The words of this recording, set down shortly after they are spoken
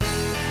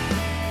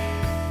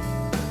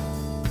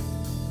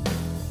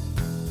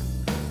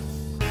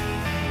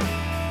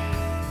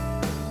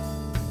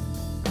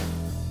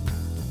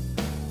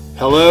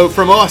Hello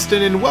from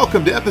Austin and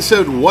welcome to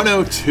episode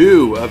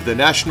 102 of the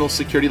National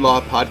Security Law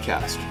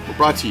Podcast. We're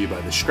brought to you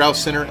by the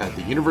Strauss Center at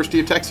the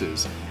University of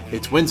Texas.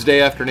 It's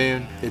Wednesday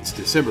afternoon. It's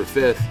December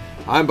 5th.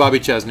 I'm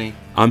Bobby Chesney.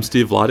 I'm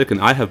Steve Vladeck and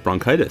I have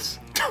bronchitis.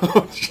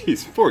 Oh,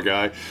 jeez, poor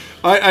guy.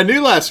 I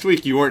knew last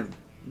week you weren't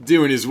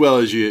doing as well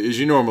as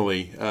you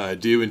normally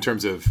do in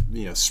terms of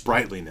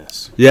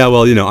sprightliness. Yeah,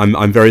 well,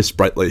 I'm very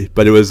sprightly,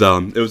 but it was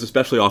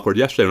especially awkward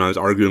yesterday when I was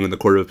arguing in the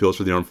Court of Appeals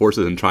for the Armed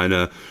Forces and trying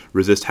to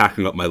resist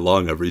hacking up my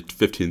lung every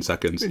 15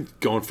 seconds.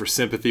 Going for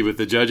sympathy with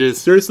the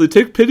judges. Seriously,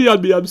 take pity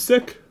on me. I'm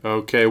sick.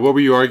 Okay, what were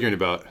you arguing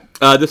about?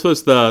 This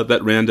was that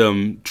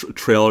random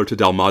trailer to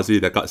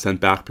Dalmazzi that got sent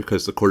back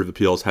because the Court of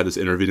Appeals had this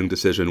intervening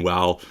decision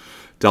while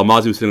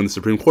Dalmazzi was sitting in the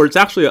Supreme Court. It's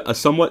actually a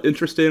somewhat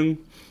interesting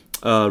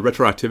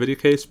retroactivity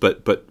case,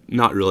 but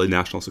not really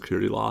national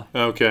security law.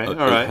 Okay, all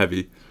right.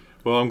 Heavy.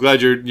 Well, I'm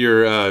glad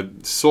you're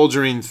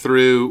soldiering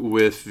through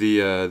with the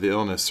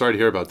illness. Sorry to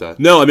hear about that.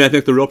 No, I mean, I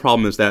think the real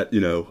problem is that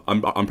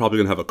I'm probably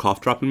going to have a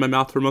cough drop in my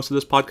mouth for most of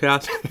this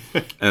podcast,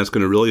 and it's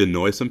going to really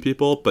annoy some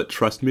people. But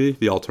trust me,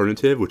 the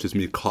alternative, which is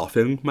me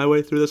coughing my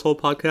way through this whole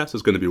podcast,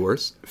 is going to be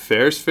worse.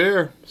 Fair's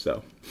fair.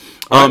 So,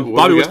 right,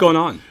 Bobby, what's going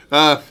on?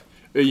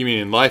 You mean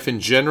in life in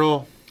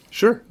general?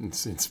 Sure. In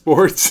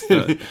sports.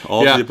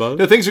 All of the above?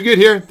 No, things are good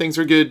here. Things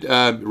are good.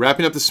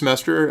 Wrapping up the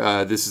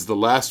semester. This is the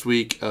last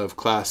week of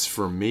class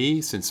for me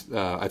since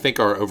I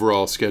think our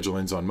overall schedule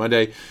ends on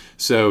Monday.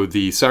 So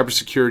the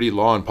cybersecurity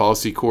law and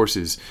policy course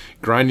is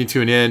grinding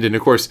to an end. And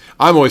of course,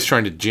 I'm always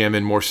trying to jam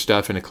in more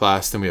stuff in a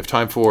class than we have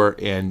time for.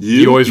 And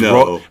you always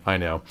roll. I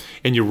know.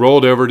 And you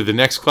rolled over to the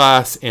next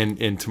class,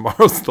 and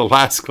tomorrow's the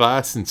last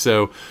class. And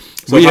so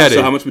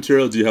how much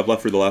material do you have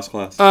left for the last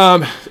class?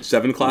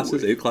 7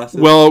 classes, 8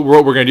 classes? Well,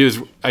 what we're going to do is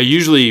I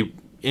usually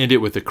end it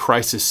with a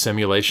crisis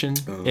simulation,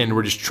 and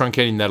we're just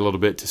truncating that a little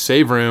bit to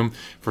save room.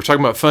 We're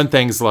talking about fun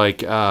things like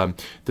the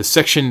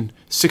Section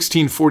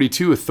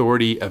 1642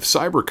 authority of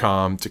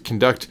Cybercom to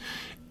conduct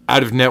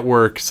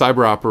out-of-network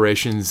cyber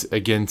operations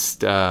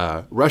against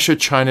Russia,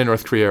 China,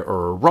 North Korea,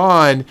 or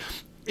Iran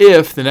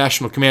if the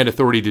National Command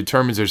Authority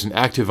determines there's an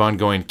active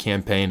ongoing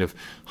campaign of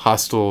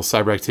hostile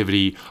cyber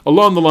activity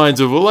along the lines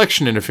of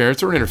election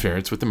interference or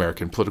interference with the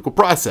American political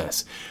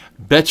process.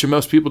 Bet you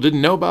most people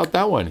didn't know about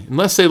that one,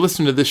 unless they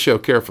listen to this show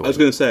carefully. I was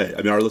going to say,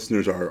 I mean, our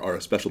listeners are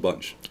a special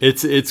bunch.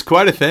 It's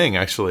quite a thing,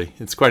 actually.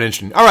 It's quite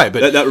interesting. All right,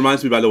 but that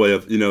reminds me, by the way,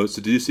 of,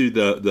 so did you see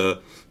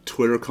the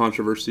Twitter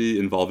controversy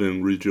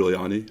involving Rudy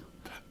Giuliani?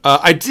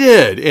 I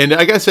did, and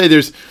I got to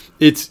say,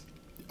 it's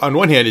on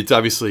one hand, it's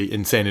obviously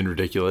insane and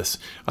ridiculous.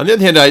 On the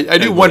other hand, I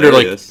do wonder,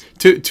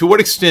 to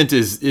what extent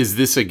is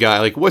this a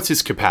guy, what's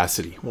his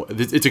capacity?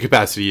 It's a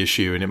capacity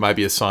issue, and it might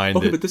be a sign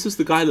Okay, but this is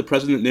the guy the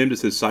president named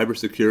as his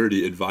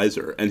cybersecurity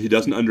advisor, and he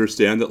doesn't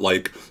understand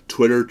that,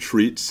 Twitter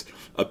treats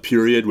a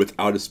period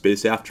without a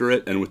space after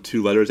it and with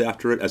 2 letters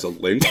after it as a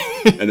link,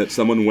 and that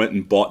someone went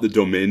and bought the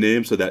domain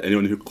name so that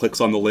anyone who clicks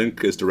on the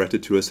link is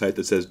directed to a site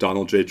that says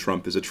Donald J.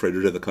 Trump is a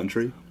traitor to the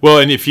country. Well,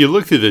 and if you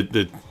look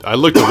through I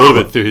looked a little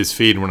bit through his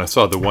feed when I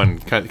saw the one,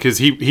 because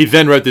he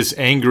then wrote this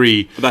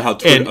angry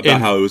about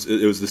how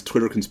it was this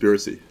Twitter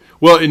conspiracy.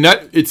 Well,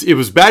 it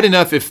was bad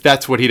enough if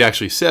that's what he'd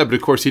actually said, but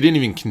of course he didn't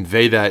even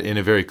convey that in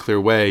a very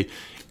clear way.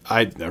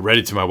 I read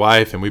it to my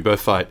wife, and we both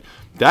thought,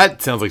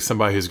 that sounds like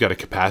somebody who's got a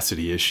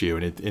capacity issue,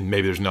 and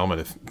maybe there's an element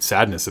of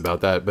sadness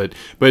about that. But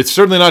it's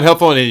certainly not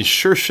helpful, and it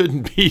sure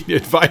shouldn't be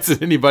advising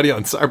anybody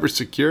on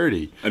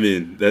cybersecurity. I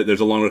mean,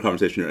 there's a longer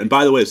conversation here. And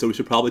by the way, so we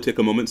should probably take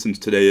a moment, since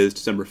today is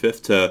December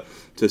 5th,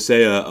 to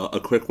say a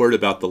quick word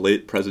about the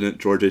late President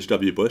George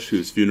H.W. Bush,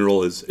 whose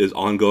funeral is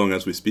ongoing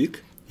as we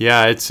speak.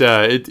 Yeah, it's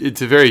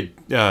a very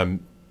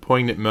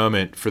poignant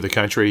moment for the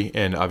country,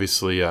 and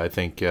obviously I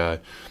think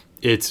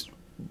it's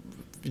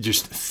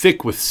just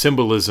thick with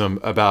symbolism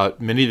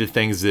about many of the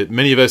things that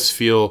many of us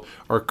feel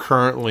are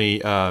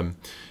currently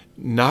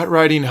not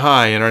riding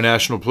high in our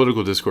national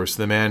political discourse.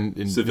 The man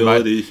in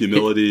civility,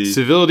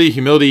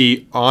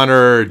 humility,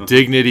 honor,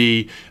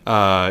 dignity.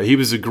 He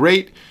was a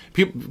great.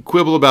 People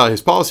quibble about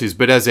his policies,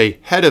 but as a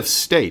head of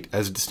state,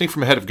 as distinct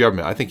from a head of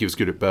government, I think he was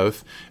good at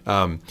both.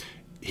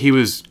 He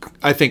was,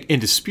 I think,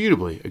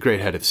 indisputably a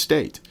great head of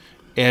state,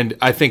 and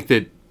I think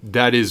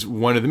that is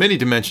one of the many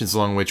dimensions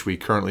along which we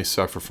currently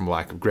suffer from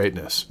lack of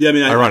greatness. Yeah, I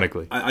mean,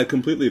 ironically. I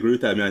completely agree with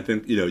that. I mean, I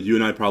think, you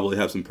and I probably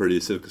have some pretty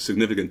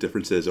significant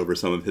differences over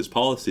some of his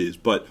policies,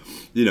 but,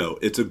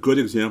 it's a good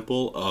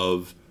example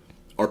of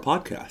our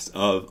podcast,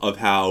 of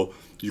how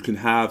you can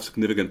have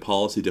significant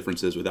policy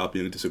differences without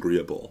being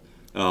disagreeable.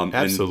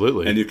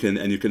 Absolutely. And you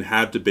can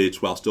have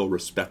debates while still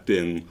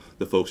respecting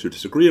the folks you're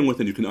disagreeing with,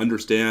 and you can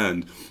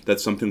understand that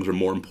some things are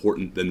more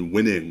important than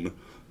winning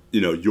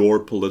your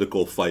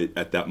political fight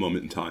at that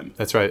moment in time.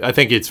 That's right. I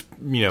think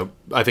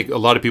I think a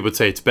lot of people would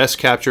say it's best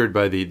captured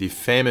by the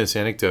famous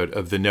anecdote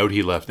of the note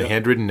he left, the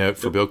handwritten note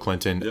for Bill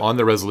Clinton on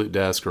the Resolute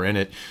desk or in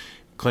it.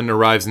 Clinton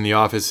arrives in the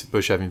office,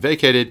 Bush having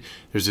vacated.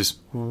 There's this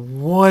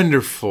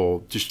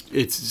wonderful,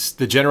 it's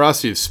the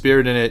generosity of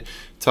spirit in it,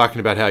 talking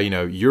about how,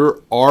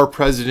 you're our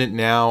president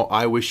now.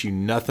 I wish you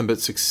nothing but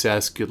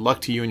success. Good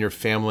luck to you and your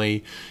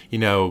family.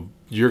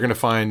 you're going to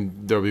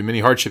find there will be many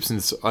hardships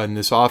in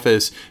this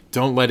office.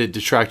 Don't let it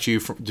distract you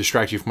from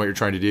what you're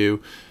trying to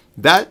do.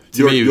 That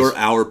to me you're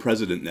our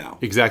president now.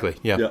 Exactly.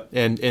 Yeah.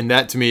 And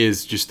that to me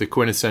is just the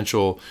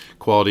quintessential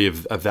quality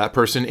of that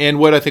person, and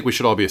what I think we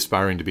should all be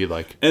aspiring to be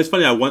like. And it's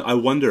funny. I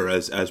wonder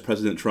as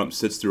President Trump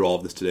sits through all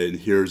of this today and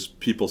hears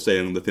people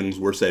saying the things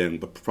we're saying,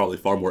 but probably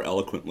far more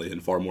eloquently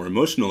and far more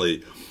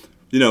emotionally.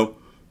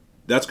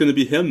 That's going to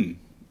be him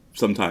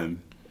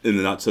sometime in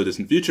the not so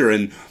distant future.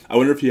 And I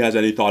wonder if he has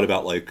any thought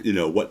about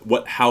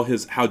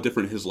how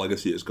different his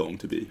legacy is going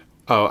to be.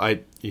 Oh,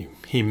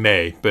 he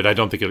may, but I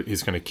don't think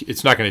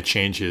it's not going to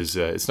change his.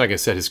 It's not going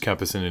to set his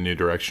compass in a new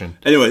direction.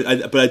 Anyway,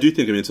 but I do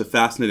think it's a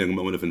fascinating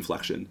moment of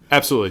inflection.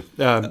 Absolutely,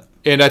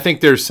 and I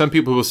think there's some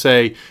people who will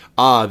say,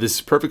 this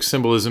is perfect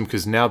symbolism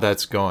because now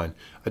that's gone.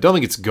 I don't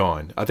think it's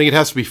gone. I think it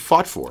has to be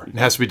fought for. It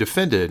has to be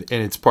defended,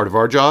 and it's part of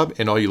our job.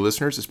 And all you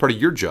listeners, it's part of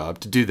your job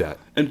to do that.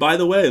 And by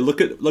the way,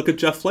 look at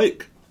Jeff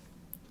Flake.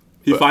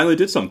 He finally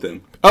did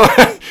something.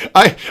 Oh,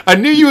 I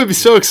knew you would be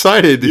so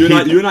excited. You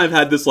and I have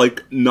had this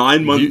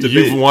 9-month debate.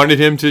 You've wanted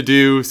him to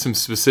do some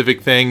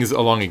specific things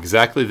along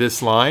exactly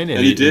this line, and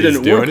he did,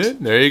 and it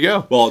worked. There you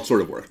go. Well, it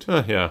sort of worked.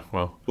 Yeah,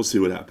 well. We'll see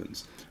what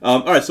happens.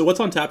 All right, so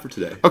what's on tap for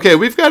today? Okay,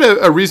 we've got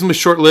a reasonably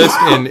short list,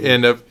 and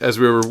as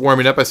we were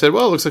warming up, I said,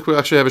 well, it looks like we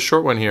actually have a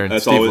short one here, and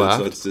that's Steve always,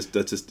 laughed. So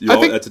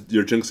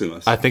you're jinxing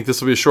us. I think this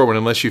will be a short one,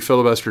 unless you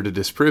filibuster to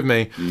disprove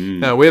me.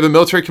 Now, we have a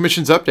military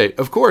commissions update,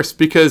 of course,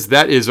 because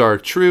that is our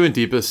true and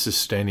deepest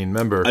sustaining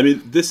member. I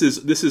mean, this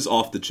is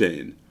off the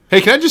chain. Hey,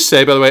 can I just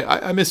say, by the way,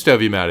 I miss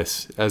Novi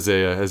Mattis as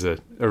a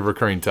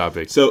recurring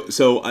topic.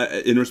 So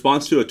in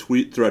response to a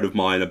tweet thread of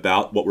mine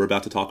about what we're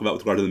about to talk about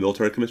with regard to the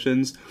military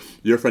commissions,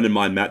 your friend of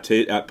mine, Matt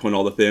Tate, at Point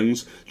All the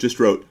Things, just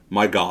wrote,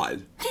 "My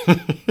God."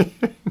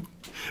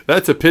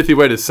 That's a pithy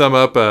way to sum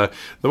up,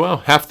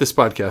 half this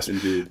podcast.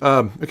 Indeed.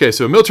 Okay,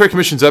 so a military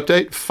commissions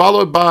update,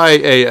 followed by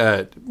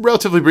a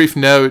relatively brief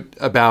note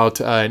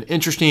about an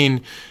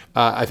interesting,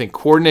 I think,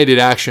 coordinated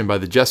action by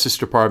the Justice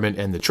Department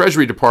and the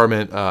Treasury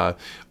Department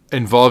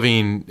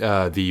involving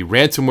the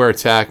ransomware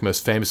attack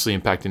most famously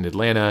impacting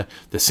Atlanta,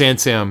 the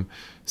SAM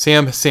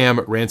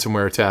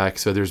ransomware attack.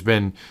 So there's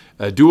been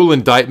a dual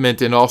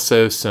indictment and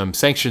also some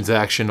sanctions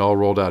action all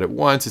rolled out at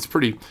once. It's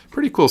pretty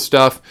cool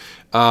stuff.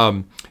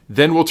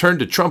 Then we'll turn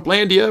to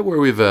Trumplandia, where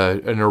we have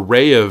an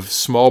array of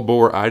small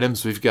bore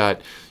items. We've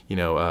got,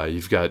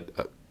 you've got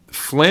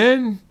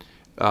Flynn,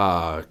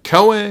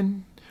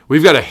 Cohen.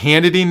 We've got a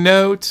Hannity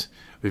note.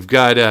 We've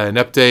got an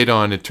update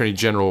on Attorney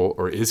General,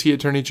 or is he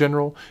Attorney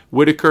General?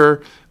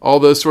 Whitaker, all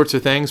those sorts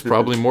of things,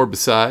 probably more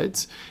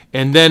besides.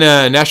 And then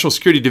a National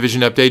Security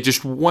Division update,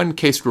 just one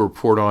case to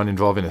report on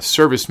involving a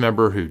service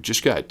member who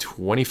just got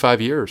 25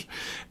 years.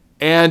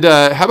 And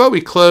how about we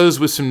close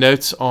with some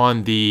notes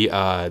on the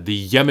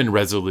Yemen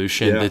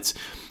resolution?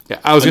 Yeah.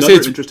 I was going to say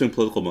it's interesting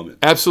political moment.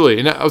 Absolutely,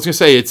 and I was going to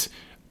say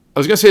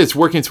it's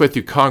working its way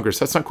through Congress.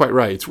 That's not quite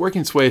right. It's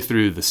working its way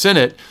through the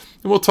Senate.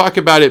 And we'll talk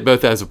about it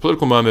both as a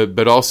political moment,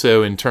 but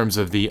also in terms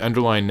of the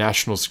underlying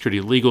national security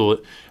legal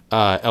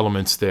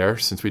elements there,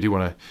 since we do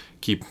want to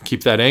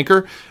keep that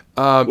anchor.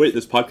 Wait,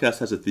 this podcast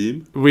has a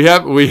theme? We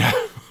have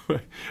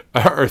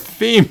our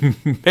theme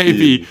may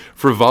be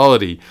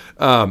frivolity.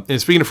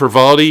 And speaking of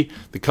frivolity,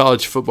 the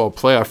college football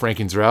playoff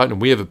rankings are out,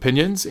 and we have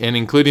opinions, and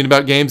including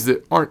about games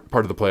that aren't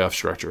part of the playoff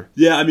structure.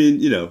 Yeah, I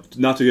mean,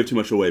 not to give too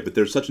much away, but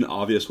there's such an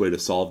obvious way to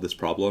solve this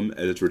problem,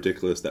 and it's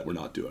ridiculous that we're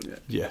not doing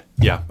it.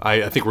 Yeah.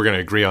 I think we're going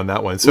to agree on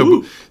that one.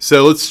 So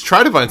let's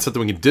try to find something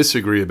we can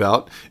disagree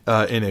about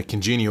in a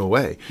congenial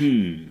way.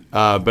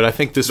 But I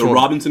think the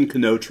Robinson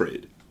Cano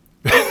trade.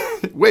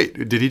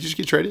 Wait, did he just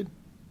get traded?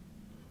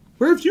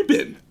 Where have you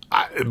been?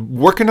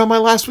 Working on my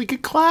last week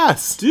of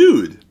class.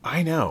 Dude.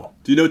 I know.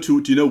 Do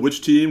you know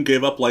which team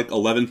gave up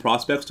 11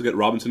 prospects to get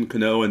Robinson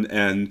Cano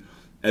and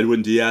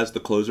Edwin Diaz, the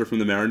closer from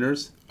the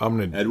Mariners?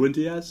 Edwin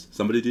Diaz?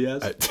 Somebody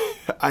Diaz?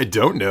 I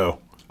don't know.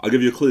 I'll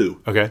give you a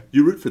clue. Okay.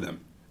 You root for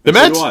them. The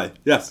Mets? So do I.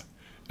 Yes.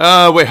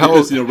 Wait, how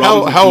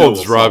old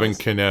is Robin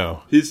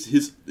Cano?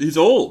 He's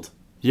old.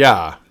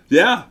 Yeah.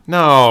 Yeah.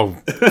 No.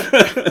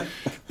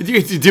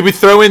 Did we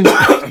throw in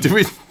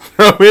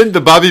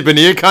the Bobby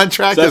Bonilla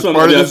contract as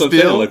part of this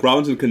deal?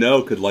 Robinson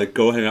Cano could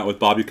go hang out with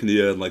Bobby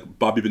Bonilla and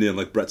Bobby Bonilla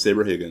and Brett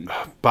Saberhagen.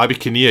 Bobby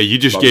Bonilla, you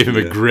just gave him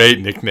a great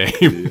nickname.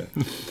 Yeah.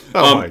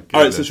 Oh my goodness.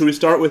 All right, so should we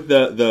start with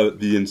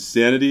the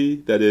insanity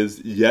that is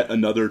yet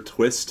another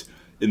twist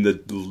in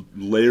the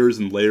layers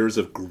and layers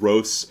of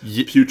gross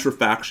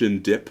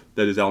putrefaction dip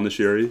that is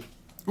al-Nashiri?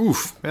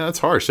 Oof, man, that's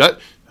harsh. I'm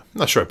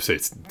not sure I'd say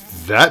it's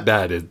that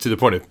bad to the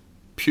point of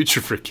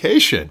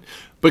putrefaction.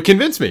 But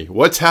convince me,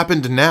 what's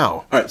happened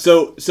now? All right,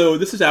 so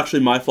this is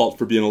actually my fault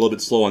for being a little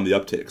bit slow on the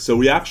uptake. So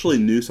we actually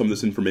knew some of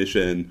this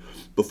information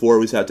before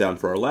we sat down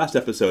for our last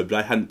episode, but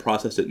I hadn't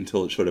processed it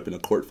until it showed up in a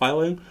court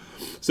filing.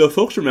 So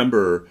folks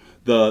remember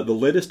the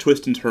latest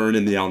twist and turn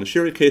in the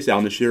al-Nashiri case.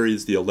 Al-Nashiri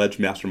is the alleged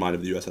mastermind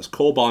of the USS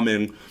Cole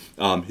bombing.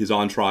 He's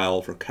on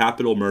trial for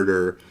capital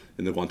murder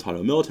in the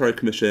Guantanamo Military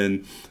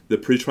Commission. The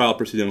pretrial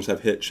proceedings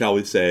have hit, shall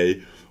we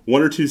say,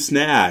 one or two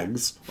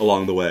snags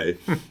along the way.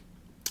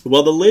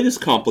 Well, the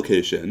latest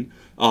complication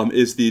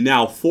is the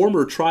now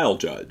former trial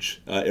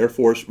judge,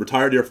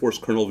 retired Air Force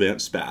Colonel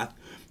Vance Spath,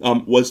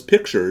 was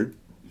pictured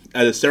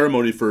at a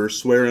ceremony for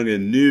swearing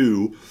in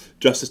new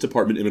Justice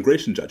Department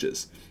immigration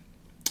judges,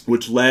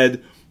 which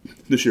led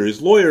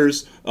Nashiri's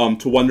lawyers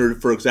to wonder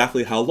for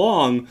exactly how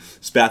long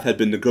Spath had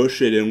been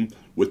negotiating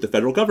with the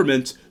federal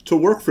government to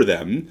work for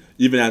them,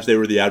 even as they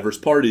were the adverse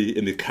party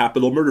in the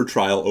capital murder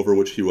trial over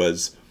which he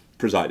was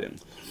presiding.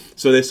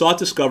 So they sought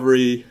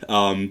discovery.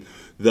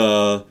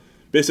 This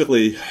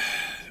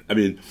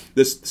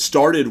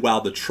started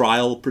while the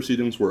trial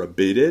proceedings were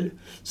abated.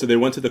 So they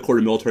went to the Court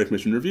of Military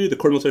Commission Review. The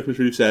Court of Military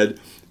Commission Review said,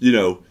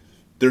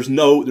 there's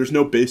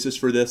no basis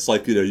for this.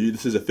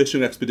 This is a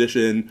fishing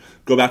expedition.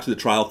 Go back to the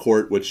trial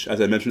court, which, as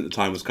I mentioned at the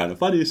time, was kind of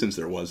funny since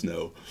there was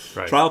no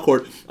trial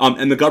court.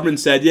 And the government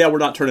said, yeah, we're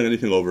not turning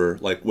anything over.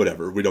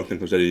 Whatever. We don't think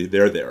there's any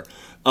there.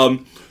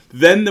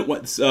 Then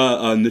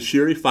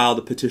Nashiri filed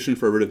a petition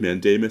for writ of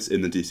mandamus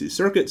in the D.C.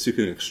 Circuit,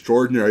 seeking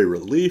extraordinary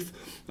relief,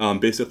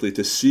 basically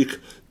to seek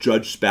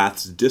Judge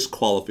Spath's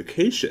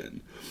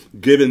disqualification,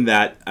 given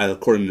that,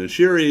 according to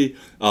Nashiri,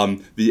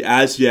 the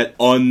as yet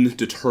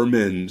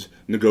undetermined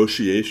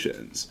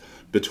negotiations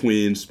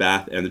between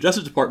Spath and the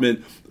Justice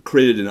Department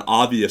created an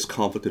obvious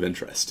conflict of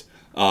interest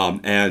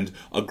and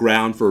a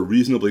ground for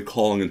reasonably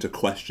calling into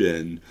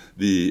question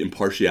the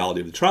impartiality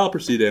of the trial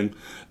proceeding.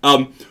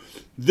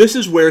 This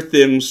is where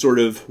things sort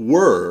of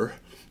were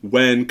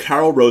when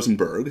Carol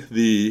Rosenberg,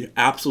 the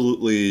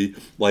absolutely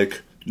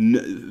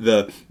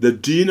the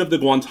dean of the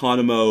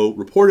Guantanamo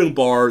reporting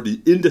bar,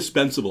 the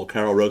indispensable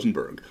Carol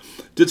Rosenberg,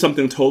 did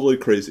something totally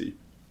crazy.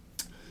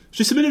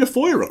 She submitted a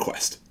FOIA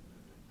request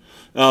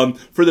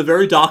for the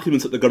very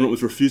documents that the government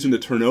was refusing to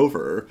turn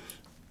over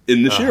in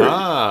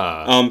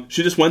Nashiri.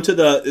 She just went to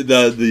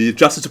the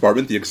Justice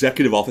Department, the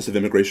Executive Office of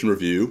Immigration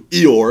Review,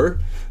 EOR,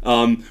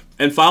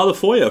 and filed a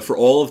FOIA for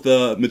all of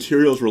the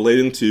materials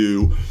relating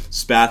to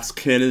Spath's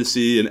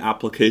candidacy and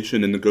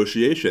application and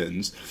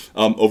negotiations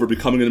over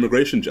becoming an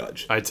immigration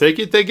judge. I take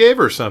it they gave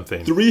her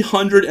something.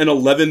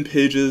 311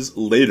 pages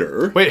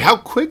later. Wait, how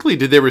quickly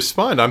did they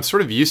respond? I'm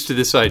sort of used to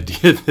this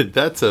idea that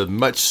that's a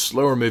much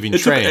slower moving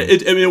train.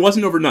 It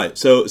wasn't overnight.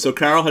 So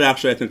Carol had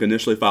actually, I think,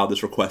 initially filed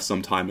this request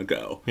some time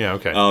ago. Yeah,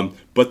 okay.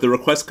 But the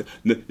request,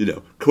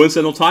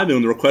 coincidental timing,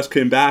 when the request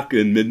came back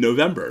in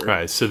mid-November.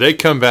 Right, so they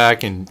come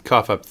back and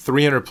cough up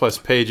 300 plus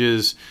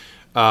pages.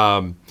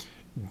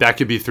 That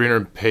could be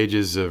 300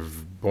 pages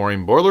of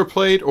boring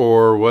boilerplate,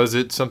 or was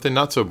it something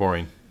not so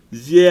boring?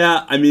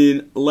 Yeah,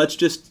 let's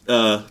just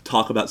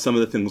talk about some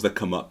of the things that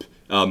come up.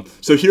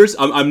 So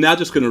I'm now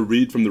just going to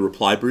read from the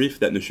reply brief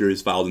that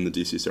Nashiri's filed in the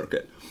D.C.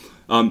 Circuit.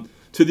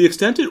 To the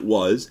extent it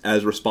was,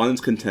 as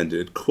respondents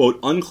contended, quote,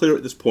 unclear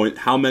at this point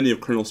how many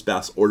of Colonel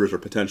Spath's orders are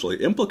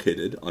potentially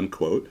implicated,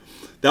 unquote,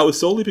 that was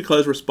solely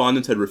because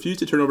respondents had refused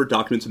to turn over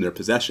documents in their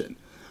possession.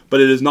 But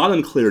it is not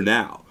unclear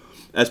now.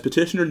 As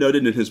petitioner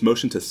noted in his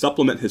motion to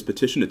supplement his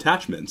petition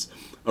attachments,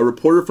 a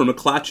reporter from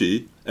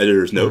McClatchy,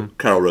 editor's note,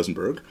 Carol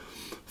Rosenberg,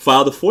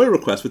 filed a FOIA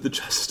request with the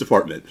Justice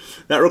Department.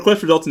 That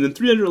request resulted in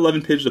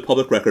 311 pages of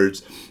public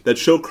records that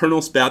show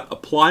Colonel Spath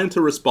applying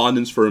to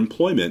respondents for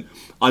employment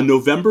on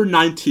November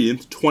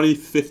 19th,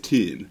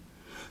 2015.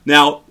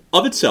 Now,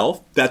 of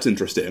itself, that's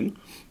interesting,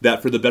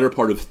 that for the better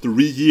part of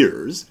 3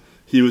 years,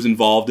 he was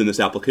involved in this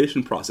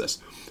application process.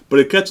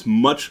 But it gets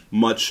much,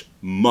 much,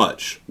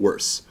 much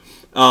worse.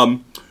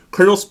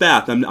 Colonel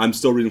Spath, I'm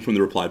still reading from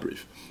the reply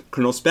brief.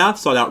 Colonel Spath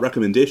sought out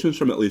recommendations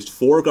from at least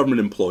 4 government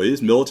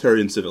employees,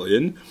 military and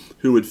civilian,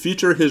 who would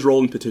feature his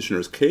role in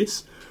petitioner's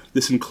case.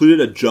 This included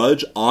a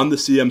judge on the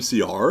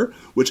CMCR,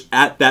 which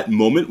at that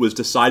moment was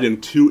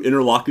deciding 2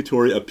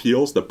 interlocutory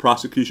appeals the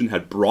prosecution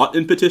had brought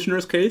in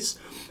petitioner's case,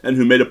 and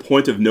who made a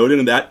point of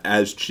noting that,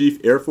 as Chief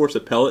Air Force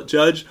Appellate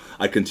Judge,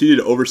 I continue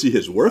to oversee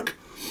his work.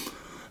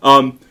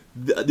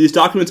 These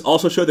documents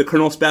also show that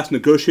Colonel Spath's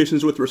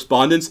negotiations with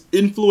respondents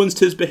influenced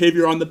his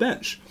behavior on the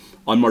bench.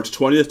 On March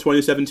 20th,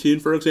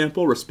 2017, for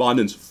example,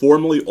 respondents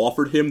formally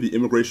offered him the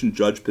immigration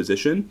judge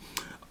position.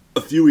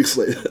 A few weeks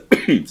later,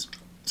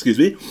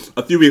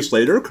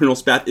 Colonel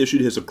Spath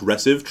issued his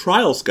aggressive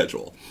trial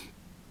schedule.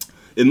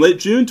 In late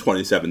June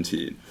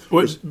 2017...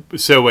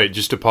 So wait,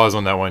 just to pause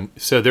on that one.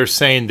 So they're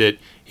saying that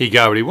he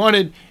got what he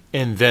wanted,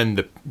 and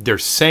then they're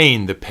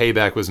saying the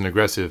payback was an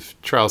aggressive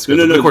trial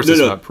schedule. No, of course, it's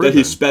not proven. That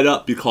he sped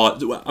up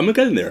because... I'm going to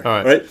get in there.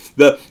 All right.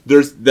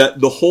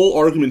 The whole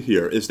argument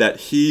here is that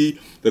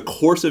the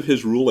course of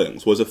his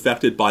rulings was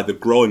affected by the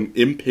growing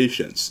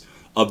impatience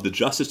of the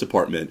Justice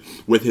Department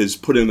with his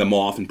putting them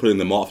off and putting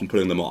them off and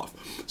putting them off.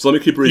 So let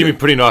me keep reading. You mean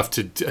putting off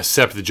to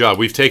accept the job?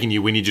 We've taken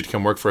you. We need you to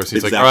come work for us.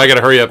 He's exactly. like, I got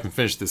to hurry up and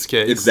finish this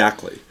case.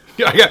 Exactly.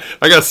 I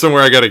got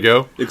somewhere I got to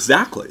go.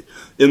 Exactly.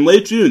 In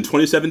late June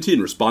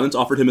 2017, respondents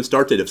offered him a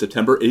start date of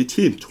September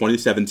 18th,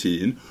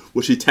 2017,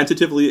 which he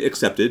tentatively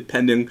accepted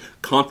pending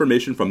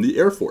confirmation from the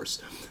Air Force.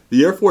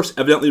 The Air Force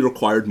evidently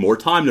required more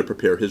time to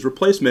prepare his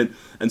replacement,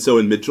 and so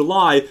in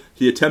mid-July,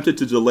 he attempted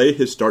to delay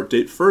his start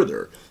date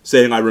further,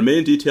 saying, I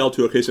remain detailed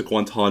to a case at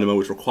Guantanamo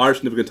which requires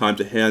significant time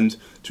to hand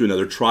to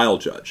another trial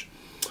judge.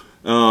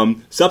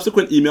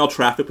 Subsequent email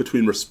traffic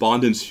between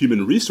respondents'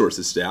 human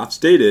resources staff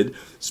stated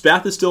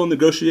Spath is still in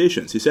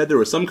negotiations. He said there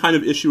was some kind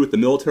of issue with the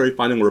military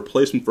finding a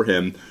replacement for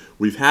him.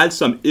 We've had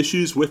some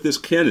issues with this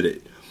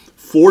candidate.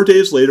 4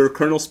 days later,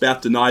 Colonel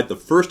Spath denied the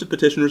first of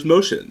petitioner's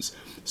motions,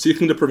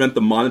 seeking to prevent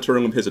the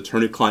monitoring of his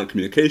attorney-client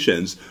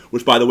communications,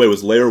 which, by the way,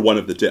 was layer 1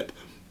 of the dip.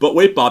 But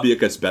wait, Bobby, it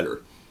gets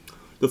better.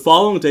 The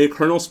following day,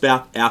 Colonel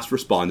Spath asked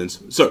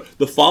respondents... So,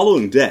 the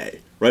following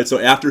day, right, so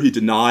after he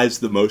denies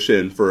the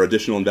motion for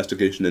additional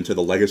investigation into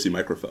the legacy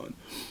microphone,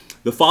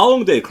 the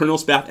following day, Colonel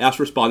Spath asked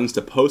respondents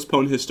to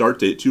postpone his start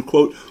date to,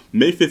 quote,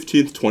 May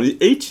 15th,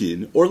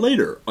 2018, or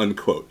later,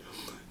 unquote.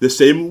 The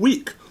same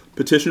week,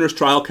 petitioner's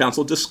trial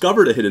counsel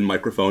discovered a hidden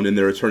microphone in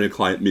their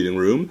attorney-client meeting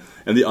room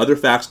and the other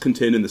facts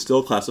contained in the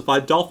still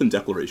classified Dolphin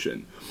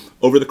Declaration.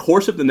 Over the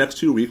course of the next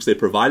 2 weeks, they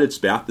provided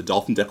Spath the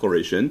Dolphin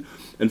Declaration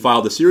and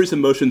filed a series of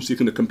motions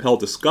seeking to compel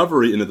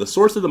discovery into the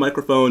source of the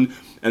microphone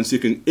and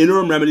seeking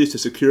interim remedies to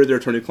secure their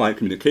attorney-client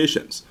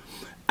communications.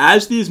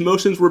 As these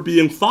motions were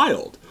being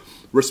filed,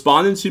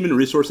 respondents' human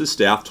resources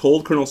staff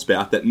told Colonel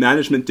Spath that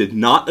management did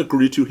not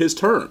agree to his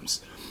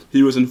terms.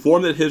 He was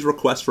informed that his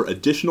requests for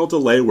additional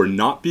delay were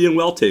not being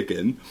well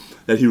taken,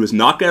 that he was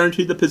not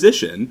guaranteed the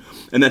position,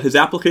 and that his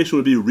application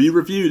would be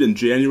re-reviewed in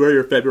January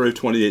or February of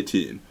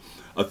 2018.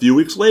 A few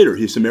weeks later,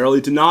 he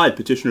summarily denied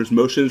petitioner's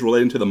motions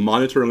relating to the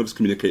monitoring of his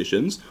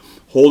communications,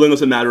 holding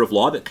as a matter of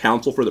law that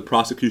counsel for the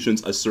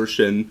prosecution's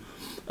assertion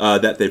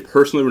that they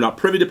personally were not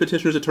privy to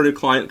petitioner's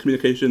attorney-client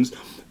communications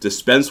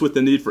dispensed with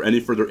the need for any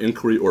further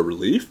inquiry or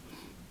relief.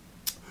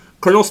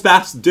 Colonel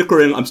Spath's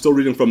dickering, I'm still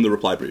reading from the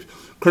reply brief.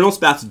 Colonel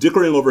Spath's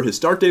dickering over his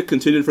start date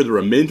continued for the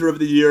remainder of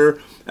the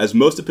year, as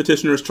most of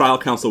petitioner's trial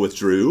counsel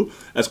withdrew,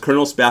 as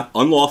Colonel Spath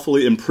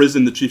unlawfully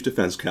imprisoned the chief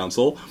defense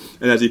counsel,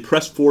 and as he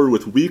pressed forward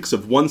with weeks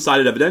of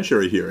one-sided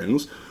evidentiary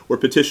hearings, where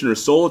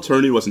petitioner's sole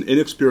attorney was an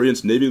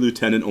inexperienced Navy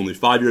lieutenant only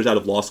 5 years out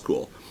of law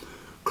school.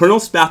 Colonel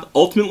Spath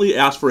ultimately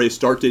asked for a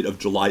start date of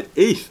July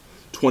 8th,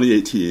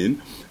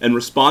 2018, and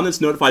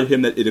respondents notified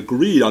him that it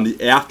agreed on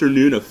the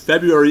afternoon of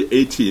February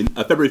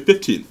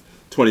 15th,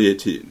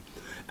 2018.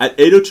 At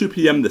 8:02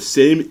 p.m. the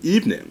same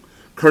evening,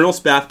 Colonel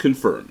Spath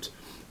confirmed.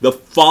 The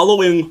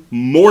following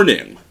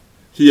morning,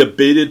 he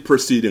abated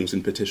proceedings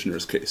in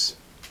petitioner's case.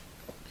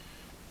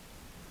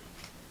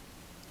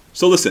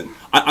 So listen,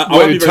 I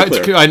want to be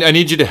very clear. I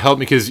need you to help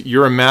me because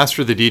you're a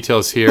master of the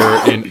details here,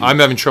 and I'm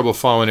having trouble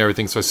following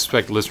everything, so I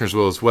suspect listeners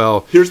will as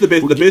well. Here's the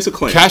basic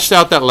claim. Cashed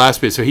out that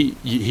last bit. So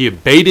he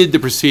abated the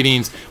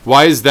proceedings.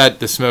 Why is that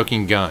the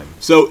smoking gun?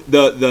 So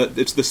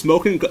it's the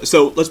smoking gun.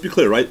 So let's be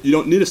clear, right? You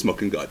don't need a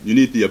smoking gun. You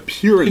need the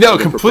appearance of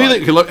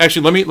impropriety. Completely.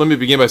 Actually, let me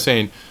begin by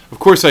saying, of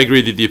course, I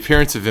agree that the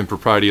appearance of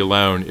impropriety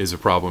alone is a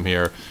problem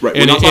here. Right.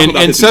 And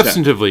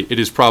substantively, it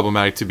is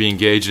problematic to be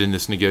engaged in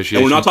this negotiation.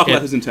 And we're not talking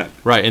about his intent.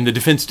 Right. And the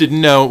defense didn't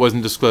know, it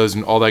wasn't disclosed,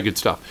 and all that good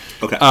stuff.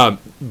 Okay.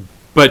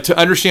 But to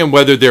understand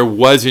whether there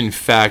was, in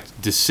fact,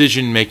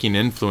 decision-making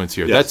influence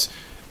here, yes.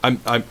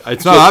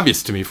 It's not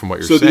obvious to me from what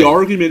you're saying. So the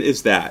argument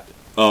is that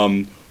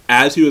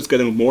as he was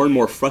getting more and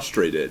more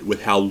frustrated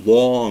with how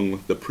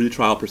long the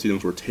pretrial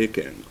proceedings were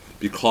taking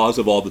because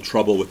of all the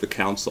trouble with the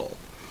counsel,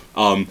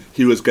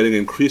 he was getting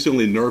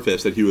increasingly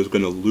nervous that he was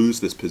going to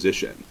lose this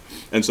position.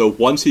 And so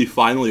once he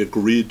finally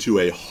agreed to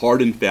a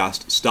hard and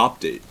fast start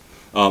date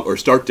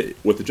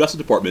with the Justice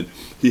Department,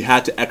 he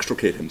had to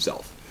extricate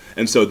himself.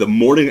 And so the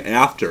morning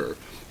after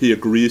he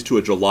agrees to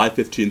a July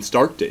 15th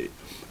start date,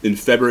 in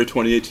February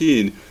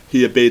 2018,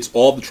 he abates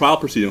all the trial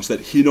proceedings so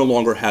that he no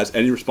longer has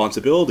any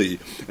responsibility,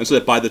 and so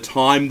that by the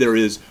time there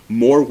is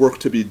more work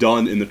to be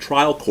done in the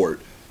trial court,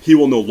 he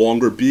will no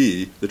longer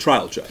be the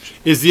trial judge.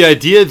 Is the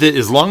idea that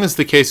as long as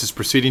the case is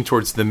proceeding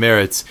towards the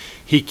merits,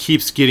 he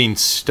keeps getting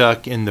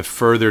stuck in the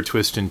further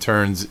twists and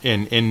turns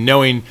in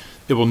knowing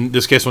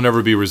this case will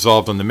never be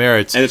resolved on the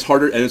merits, and it's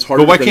harder.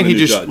 But why can't he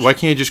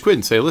just quit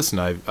and say, "Listen,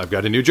 I've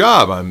got a new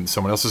job.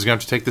 Someone else is going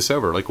to have to take this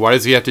over"? Like, why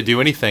does he have to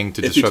do anything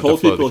to disrupt the flow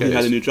of the case? If he told people he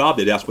had a new job,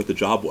 they'd ask what the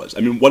job was.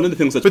 I mean, one of the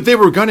things But they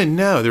were going to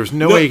know. There was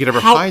no way he could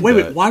ever hide that.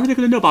 Wait, why were they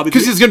going to know, Bobby?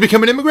 Because he's going to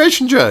become an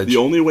immigration judge. The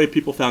only way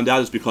people found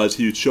out is because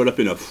he showed up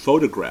in a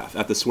photograph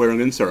at the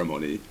swearing-in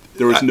ceremony.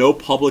 There was no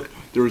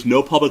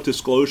public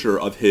disclosure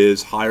of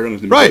his hiring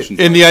as an immigration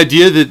judge. And the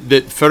idea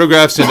that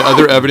photographs and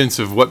other evidence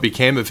of what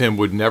became of him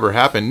would never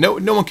happen.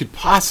 No one could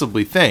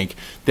possibly think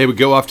they would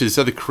go off to this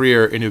other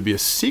career and it would be a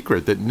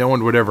secret that no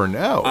one would ever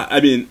know.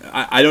 I mean,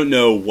 I don't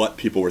know what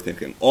people were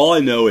thinking. All I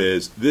know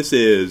is this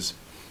is,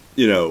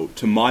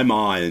 to my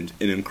mind,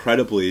 an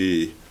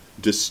incredibly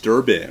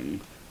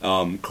disturbing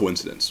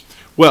coincidence.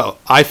 Well,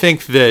 I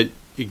think that,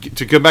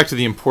 to go back to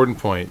the important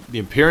point, the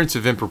appearance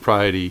of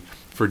impropriety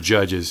for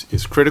judges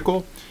is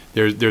critical.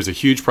 There's a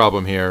huge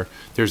problem here.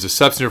 There's a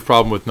substantive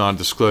problem with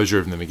non-disclosure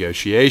of the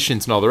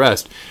negotiations and all the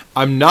rest.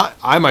 I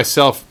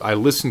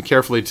listened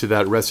carefully to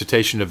that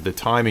recitation of the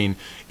timing,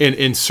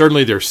 and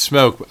certainly there's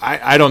smoke.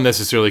 I don't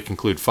necessarily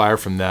conclude fire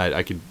from that.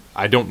 I could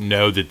I don't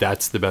know that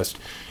that's the best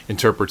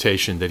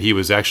interpretation, that he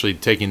was actually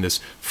taking this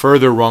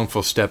further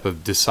wrongful step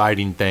of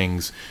deciding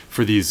things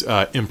for these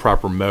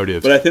improper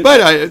motives. But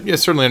I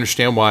certainly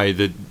understand why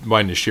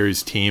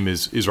Nashiri's team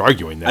is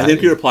arguing that. I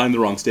think you're applying the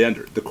wrong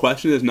standard. The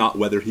question is not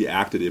whether he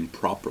acted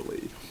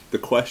improperly. The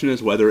question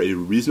is whether a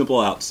reasonable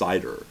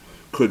outsider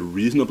could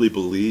reasonably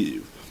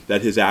believe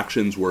that his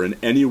actions were in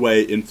any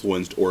way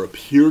influenced or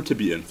appeared to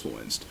be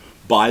influenced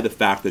by the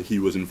fact that he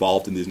was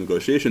involved in these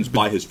negotiations,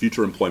 by his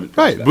future employment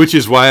prospects. Right, which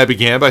is why I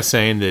began by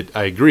saying that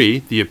I agree.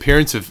 The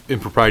appearance of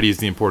impropriety is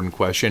the important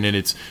question, and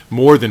it's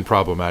more than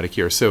problematic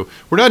here. So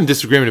we're not in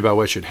disagreement about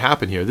what should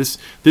happen here. This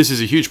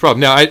is a huge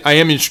problem. Now, I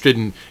am interested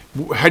in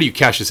how do you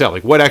cash this out?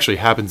 Like, what actually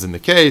happens in the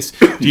case?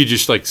 Do you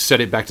just, like,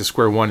 set it back to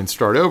square one and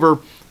start over?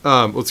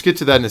 Let's get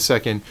to that in a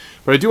second.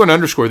 But I do want to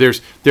underscore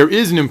there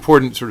is an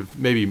important, sort of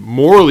maybe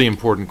morally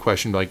important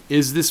question, like,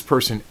 is this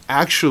person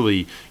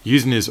actually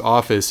using his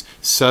office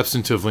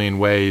substantively in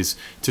ways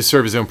to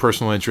serve his own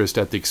personal interest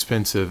at the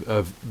expense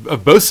of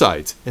both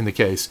sides in the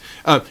case?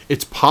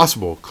 It's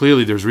possible.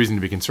 Clearly, there's reason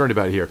to be concerned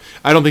about it here.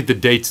 I don't think the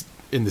dates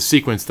in the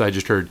sequence that I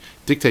just heard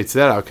dictates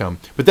that outcome,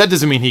 but that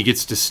doesn't mean he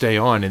gets to stay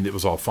on and it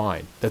was all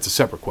fine. That's a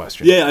separate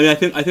question. Yeah, I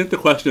mean, I think the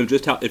question of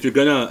just how, if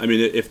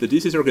the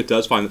DC Circuit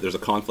does find that there's a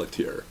conflict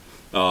here,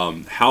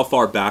 how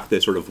far back they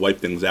sort of wipe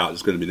things out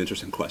is going to be an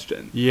interesting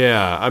question.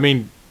 Yeah, I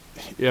mean,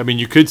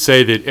 you could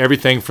say that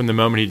everything from the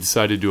moment he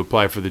decided to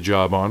apply for the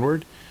job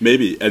onward,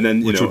 maybe, and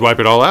then which would wipe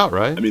it all out,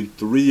 right? I mean,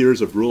 3 years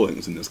of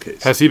rulings in this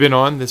case. Has he been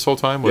on this whole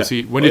time? Was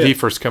he? When did he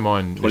first come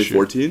on?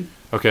 2014.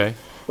 Okay.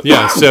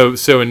 Yeah,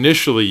 so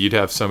initially you'd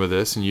have some of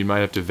this, and you might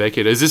have to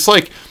vacate. Is this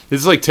like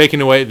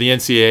taking away the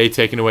NCAA,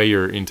 taking away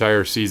your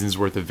entire season's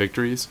worth of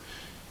victories?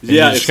 And you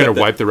just kind of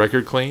wipe the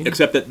record clean.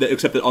 Except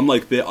that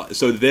unlike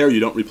there you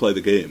don't replay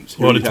the games.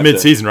 Here it's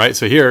mid-season, right?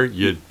 So here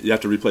you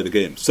have to replay the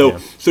games. So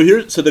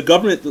the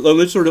government. Let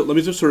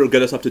me just sort of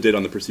get us up to date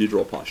on the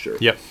procedural posture.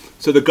 Yep.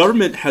 So the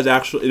government has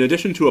actually, in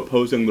addition to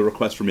opposing the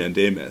request for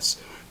mandamus,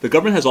 the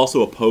government has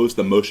also opposed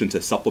the motion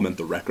to supplement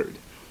the record.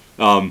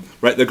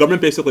 Right, the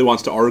government basically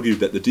wants to argue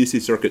that the D.C.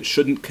 Circuit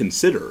shouldn't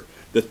consider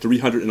the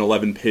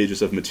 311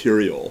 pages of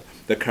material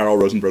that Carol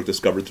Rosenberg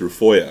discovered through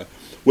FOIA,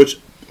 which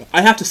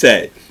I have to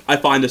say I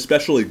find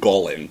especially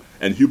galling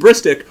and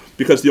hubristic,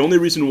 because the only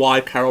reason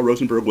why Carol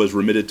Rosenberg was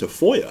remitted to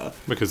FOIA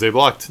because they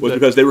blocked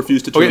because they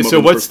refused to turn them over. So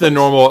what's the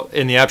normal,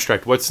 in the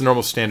abstract, what's the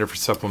normal standard for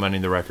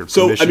supplementing the record?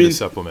 Permission to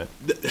supplement.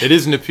 It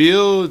is an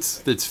appeal.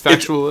 It's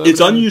factual. It's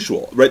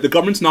unusual, right? The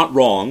government's not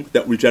wrong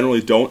that we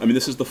generally don't. I mean,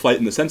 this is the fight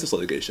in the census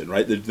litigation,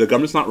 right? The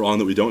government's not wrong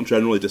that we don't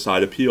generally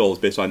decide appeals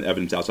based on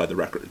evidence outside the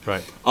record.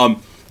 Right.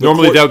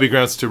 Normally, that would be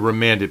grounds to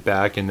remand it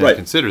back and then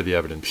consider the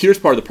evidence. Here's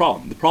part of the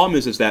problem. The problem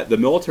is that the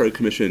military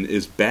commission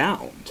is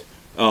bound.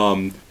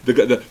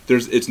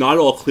 It's not at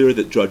all clear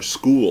that Judge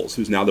Schools,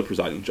 who's now the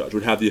presiding judge,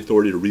 would have the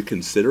authority to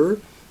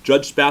reconsider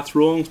Judge Spath's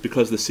rulings,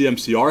 because the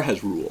CMCR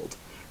has ruled,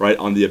 right,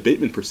 on the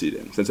abatement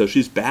proceedings, and so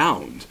she's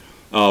bound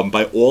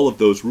by all of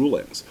those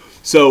rulings.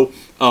 So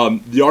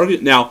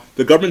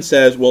the government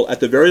says, well, at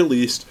the very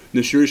least,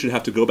 Nashiri should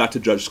have to go back to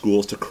Judge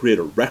Schools to create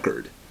a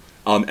record,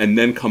 and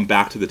then come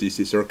back to the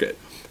D.C. Circuit.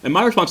 And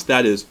my response to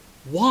that is,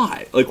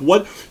 why? Like,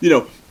 what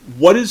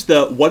is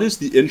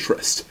the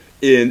interest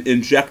in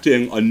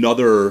injecting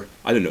another,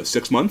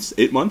 6 months,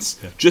 8 months,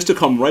 just to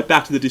come right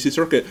back to the D.C.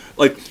 Circuit?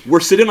 Like, we're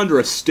sitting under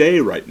a stay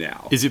right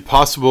now. Is it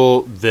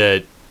possible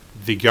that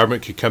the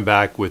government could come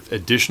back with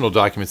additional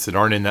documents that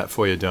aren't in that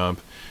FOIA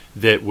dump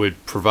that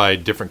would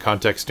provide different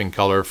context and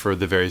color for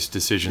the various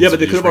decisions? Yeah, but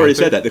they could have already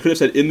said that. They could have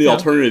said, in the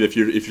alternative, if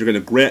you're going to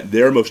grant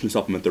their motion to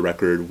supplement the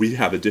record, we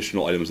have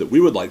additional items that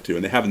we would like to,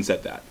 and they haven't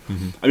said that.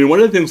 Mm-hmm. I mean,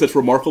 one of the things that's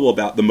remarkable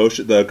about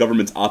the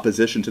government's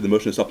opposition to the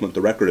motion to supplement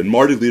the record, and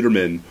Marty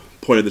Lederman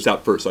pointed this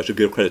out first, so I should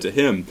give credit to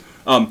him,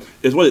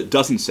 is what it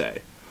doesn't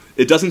say.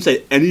 It doesn't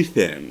say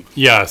anything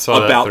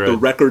about the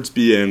records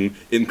being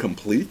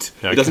incomplete.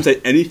 It doesn't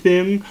say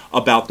anything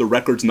about the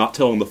records not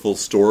telling the full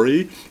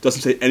story. It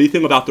doesn't say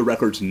anything about the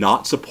records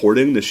not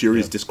supporting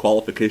Nashiri's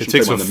disqualification. It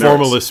takes a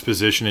formalist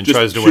position and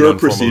tries to win on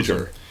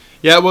procedure.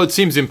 Yeah, well, it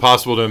seems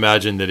impossible to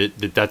imagine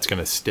that that's going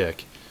to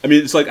stick. I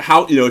mean, it's like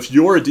how, if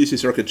you're a D.C.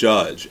 Circuit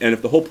judge, and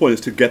if the whole point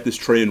is to get this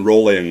train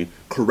rolling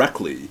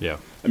correctly,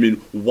 I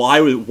mean, why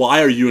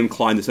are you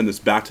inclined to send this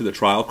back to the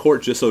trial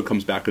court just so it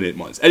comes back in 8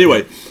 months?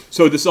 Anyway,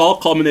 so this all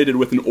culminated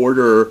with an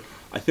order,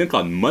 I think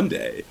on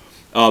Monday,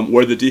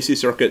 where the D.C.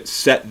 Circuit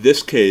set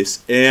this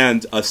case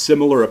and a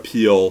similar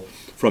appeal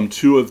from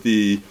two of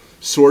the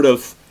sort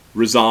of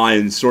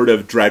resigned, sort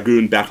of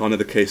dragoon back onto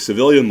the case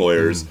civilian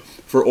lawyers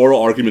for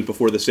oral argument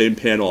before the same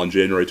panel on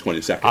January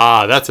 22nd.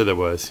 Ah, that's what it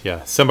was.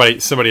 Yeah, somebody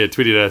had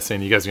tweeted at us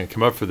saying, you guys are going to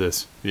come up for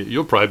this.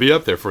 You'll probably be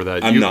up there for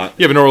that. I'm not.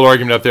 You have an oral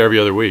argument up there every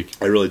other week.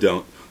 I really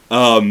don't.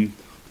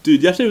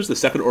 Dude, yesterday was the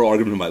second oral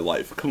argument of my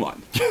life. Come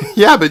on.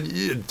 Yeah, but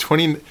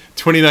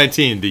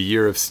 2019, the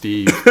year of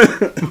Steve.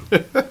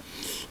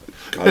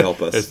 God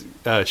help us.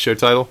 Show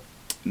title?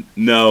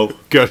 No.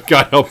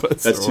 God help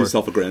us. That's too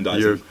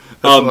self-aggrandizing.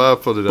 I'll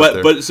put it up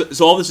there. But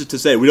so all this is to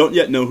say, we don't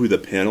yet know who the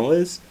panel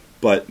is.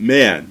 But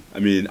man, I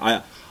mean,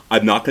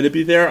 I'm not going to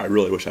be there. I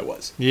really wish I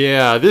was.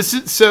 Yeah, this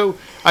is so.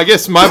 I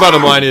guess my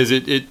bottom line is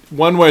it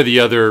one way or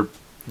the other.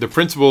 The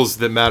principles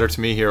that matter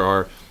to me here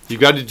are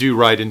you've got to do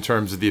right in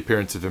terms of the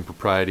appearance of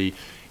impropriety.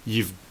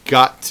 You've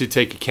got to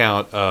take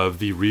account of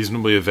the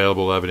reasonably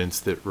available evidence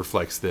that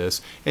reflects this,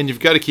 and you've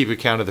got to keep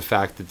account of the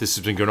fact that this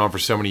has been going on for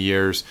so many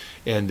years,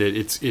 and that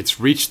it's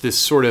reached this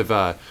sort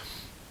of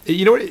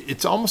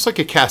it's almost like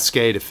a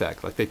cascade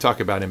effect, like they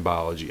talk about in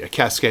biology, a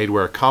cascade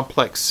where a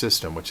complex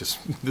system, which is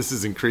this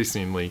is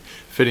increasingly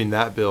fitting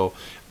that bill,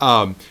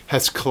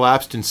 has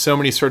collapsed in so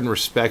many certain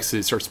respects that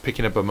it starts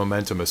picking up a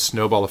momentum, a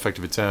snowball effect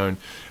of its own.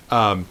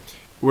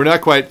 We're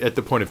not quite at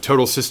the point of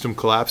total system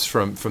collapse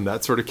from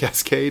that sort of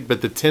cascade,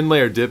 but the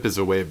 10-layer dip is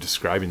a way of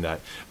describing that.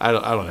 I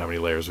don't know how many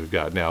layers we've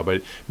got now,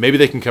 but maybe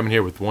they can come in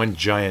here with one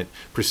giant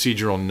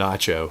procedural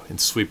nacho and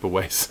sweep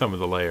away some of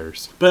the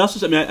layers. But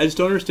also, I just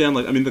don't understand.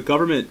 Like, the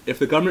government, if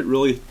the government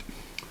really,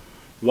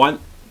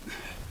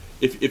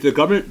 if the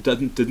government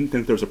didn't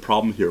think there was a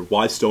problem here,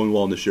 why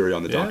stonewall Nashiri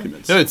on the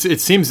documents? No, it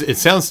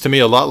sounds to me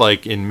a lot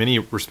like, in many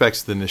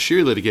respects, the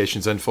Nashiri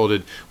litigations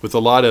unfolded with a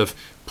lot of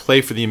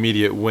play for the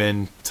immediate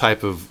win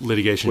type of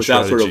litigation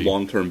without strategy. Sort of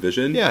long-term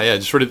vision. Yeah,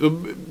 just sort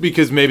of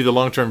because maybe the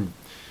long-term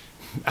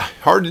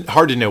hard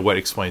to know what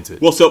explains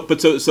it. Well, so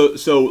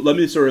let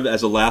me sort of,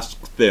 as a last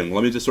thing,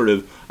 let me just sort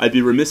of, I'd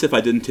be remiss if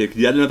I didn't take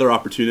yet another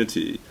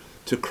opportunity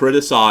to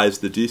criticize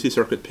the D.C.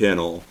 Circuit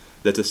panel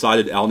that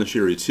decided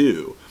al-Nashiri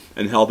 2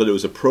 and held that it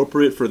was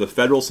appropriate for the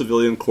federal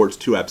civilian courts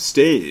to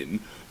abstain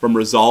from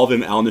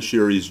resolving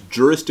al-Nashiri's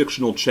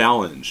jurisdictional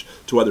challenge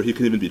to whether he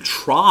can even be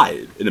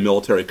tried in a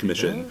military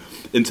commission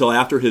until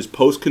after his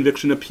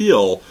post-conviction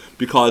appeal,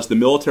 because the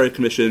military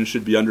commission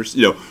should be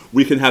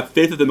we can have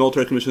faith that the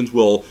military commissions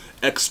will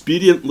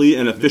expediently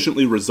and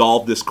efficiently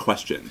resolve this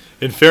question.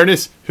 In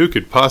fairness, who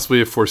could possibly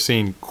have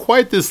foreseen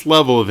quite this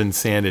level of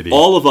insanity?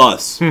 All of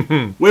us. Wait.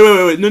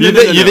 No.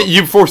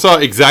 You foresaw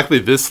exactly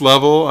this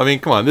level? I mean,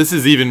 come on.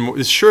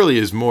 This surely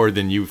is more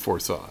than you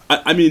foresaw.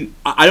 I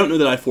don't know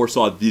that I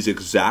foresaw these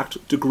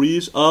exact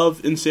degrees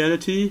of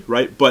insanity,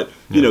 right? But,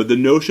 the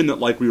notion that,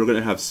 we were going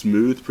to have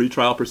smooth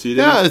pretrial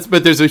proceedings. Yeah,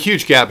 but there's a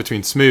huge gap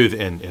between smooth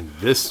and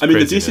this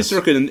craziness. The D.C.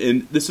 Circuit,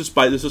 and this is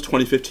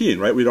 2015,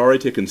 right? We'd already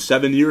taken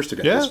 7 years to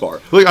get this far.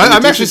 Look,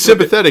 I'm actually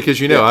sympathetic, as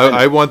you know.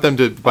 I want them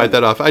to bite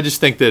that off. I just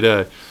think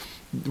that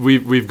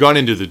we've gone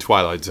into the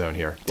twilight zone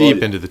here,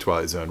 deep into the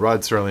twilight zone.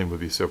 Rod Serling would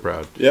be so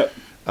proud. Yep.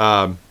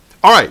 All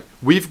right,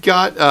 we've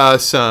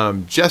got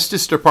some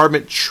Justice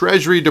Department,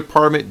 Treasury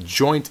Department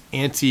joint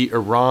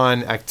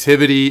anti-Iran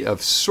activity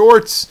of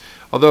sorts.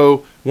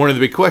 Although one of the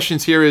big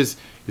questions here is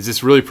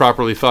this really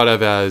properly thought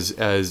of as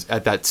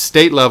at that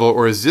state level,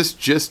 or is this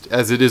just,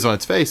 as it is on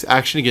its face,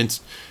 action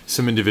against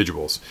some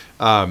individuals?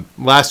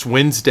 Last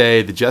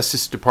Wednesday, the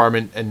Justice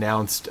Department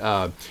announced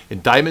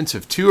indictments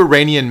of 2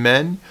 Iranian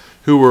men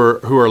who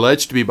are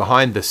alleged to be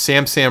behind the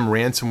Samsam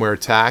ransomware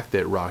attack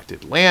that rocked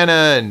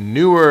Atlanta and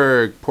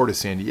Newark, Port of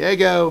San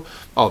Diego,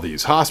 all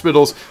these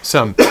hospitals,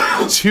 some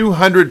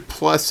 200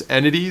 plus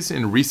entities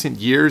in recent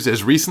years,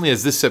 as recently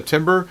as this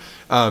September.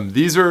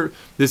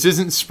 This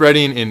isn't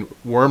spreading in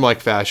worm-like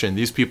fashion.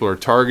 These people are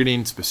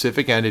targeting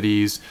specific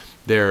entities.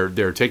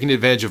 They're taking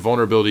advantage of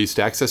vulnerabilities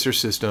to access their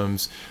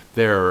systems.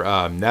 They're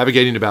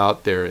navigating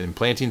about. They're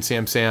implanting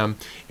Samsam,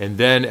 and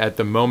then at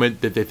the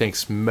moment that they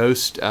think's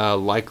most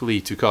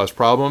likely to cause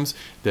problems,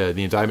 the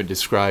indictment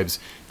describes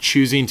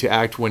choosing to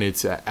act when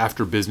it's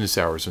after business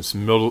hours, when it's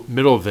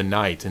middle of the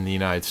night in the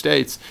United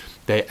States.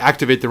 They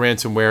activate the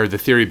ransomware, the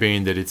theory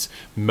being that it's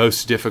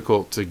most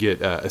difficult to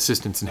get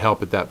assistance and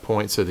help at that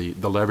point, so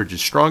the leverage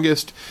is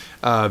strongest.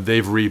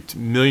 They've reaped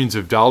millions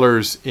of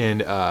dollars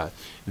in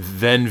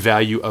then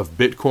value of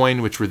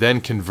Bitcoin, which were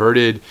then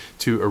converted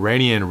to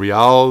Iranian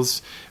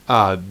rials.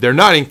 They're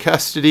not in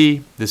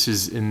custody. This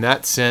is, in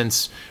that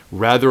sense,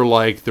 rather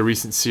like the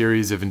recent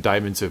series of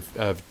indictments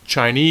of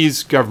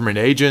Chinese government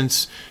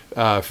agents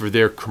for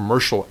their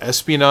commercial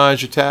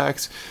espionage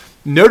attacks.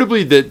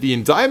 Notably, that the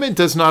indictment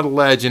does not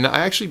allege, and I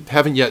actually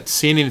haven't yet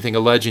seen anything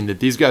alleging that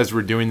these guys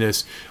were doing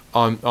this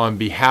on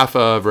behalf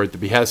of or at the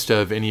behest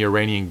of any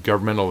Iranian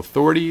governmental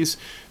authorities.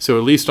 So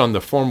at least on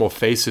the formal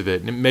face of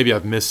it, and maybe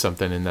I've missed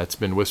something and that's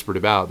been whispered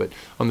about, but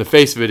on the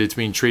face of it, it's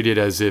being treated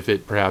as if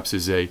it perhaps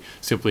is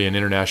simply an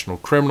international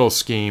criminal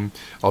scheme,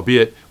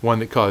 albeit one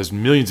that caused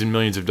millions and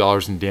millions of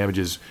dollars in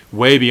damages,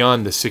 way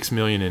beyond the $6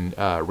 million in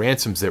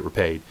ransoms that were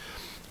paid.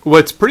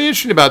 What's pretty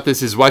interesting about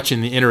this is watching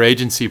the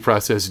interagency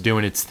process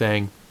doing its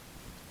thing.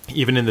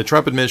 Even in the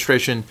Trump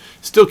administration,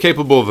 still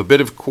capable of a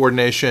bit of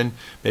coordination.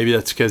 Maybe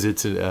that's because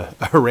it's a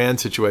Iran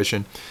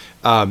situation.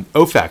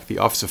 OFAC, the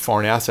Office of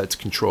Foreign Assets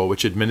Control,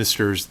 which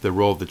administers the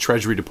role of the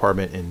Treasury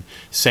Department in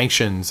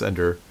sanctions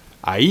under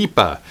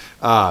AIPA,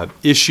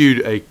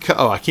 issued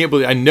I can't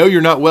believe, I know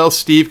you're not well,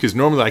 Steve, because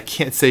normally I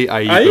can't say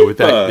AIPA with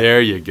that.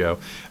 There you go.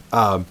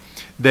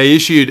 They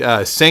issued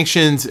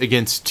sanctions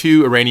against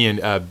 2 Iranian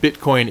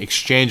Bitcoin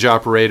exchange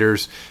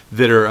operators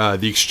that are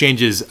the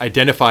exchanges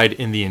identified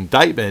in the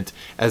indictment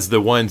as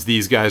the ones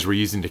these guys were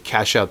using to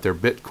cash out their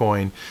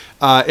Bitcoin.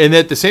 And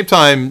at the same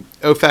time,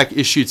 OFAC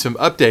issued some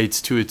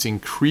updates to its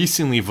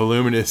increasingly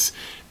voluminous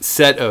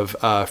set of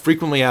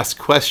frequently asked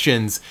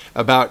questions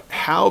about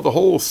how the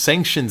whole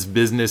sanctions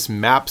business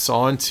maps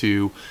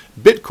onto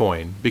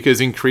Bitcoin,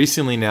 because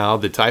increasingly now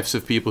the types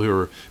of people who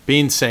are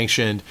being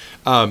sanctioned,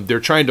 they're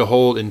trying to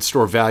hold and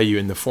store value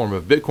in the form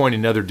of Bitcoin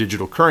and other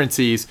digital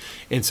currencies.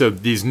 And so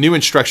these new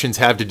instructions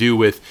have to do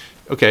with,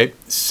 okay,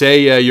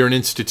 say you're an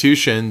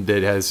institution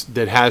that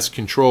has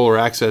control or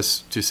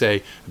access to,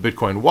 say, a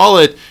Bitcoin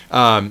wallet,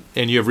 and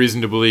you have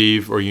reason to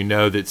believe, or you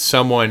know that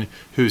someone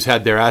who's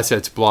had their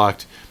assets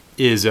blocked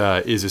is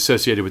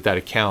associated with that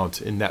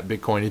account in that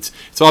Bitcoin.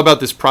 It's all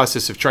about this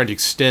process of trying to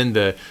extend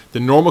the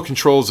normal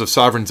controls of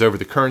sovereigns over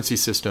the currency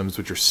systems,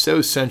 which are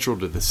so central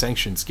to the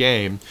sanctions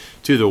game,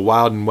 to the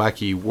wild and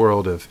wacky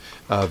world of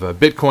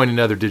Bitcoin and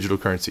other digital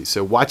currencies.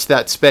 So watch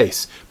that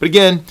space. But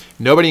again,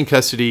 nobody in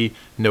custody,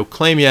 no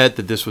claim yet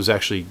that this was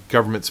actually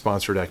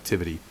government-sponsored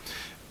activity.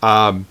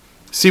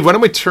 Steve, why don't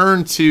we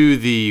turn to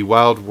the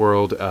wild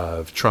world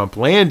of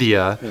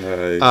Trumplandia?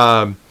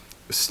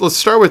 Let's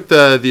start with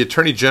the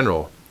Attorney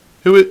General.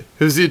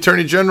 Who's the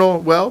Attorney General?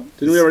 Well,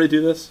 didn't we already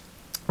do this?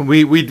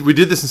 We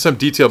did this in some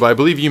detail, but I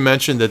believe you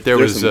mentioned that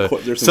there's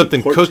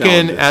something cooking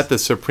challenges at the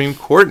Supreme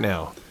Court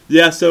now.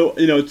 Yeah, so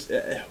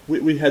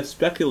we had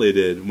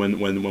speculated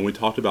when we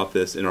talked about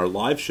this in our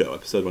live show,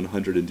 episode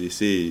 100 in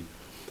DC,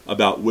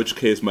 about which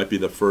case might be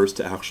the first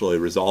to actually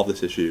resolve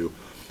this issue.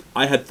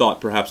 I had thought,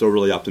 perhaps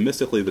overly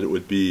optimistically, that it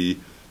would be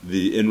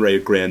the in re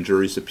grand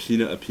jury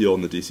subpoena appeal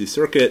in the DC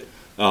Circuit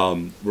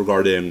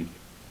regarding,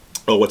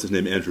 what's his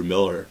name, Andrew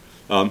Miller,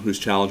 who's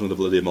challenging the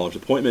validity of Mueller's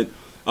appointment.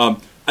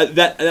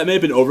 That may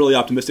have been overly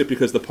optimistic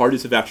because the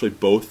parties have actually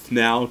both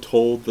now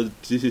told the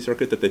D.C.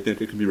 Circuit that they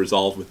think it can be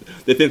resolved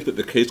they think that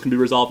the case can be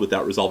resolved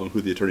without resolving who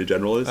the Attorney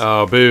General is.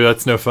 Oh, boo,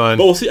 that's no fun.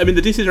 But we'll see. I mean,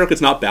 the D.C.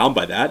 Circuit's not bound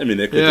by that. I mean,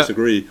 they could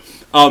disagree.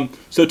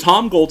 So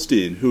Tom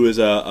Goldstein, who is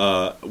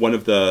one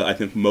of the, I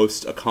think,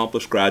 most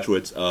accomplished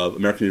graduates of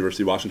American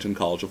University Washington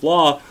College of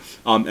Law,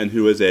 and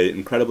who is an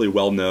incredibly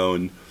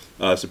well-known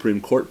Supreme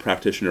Court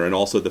practitioner and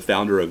also the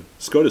founder of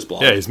SCOTUS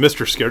blog. Yeah, he's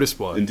Mr. SCOTUS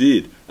blog.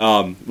 Indeed.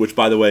 Which,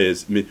 by the way,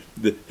 is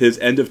his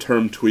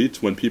end-of-term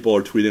tweets when people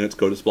are tweeting at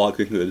SCOTUS blog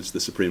thinking that it's the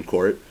Supreme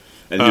Court,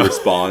 and he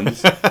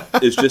responds,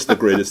 is just the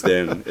greatest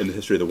thing in the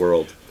history of the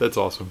world. That's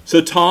awesome.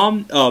 So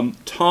Tom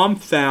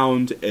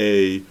found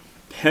a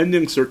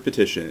pending cert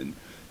petition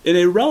in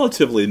a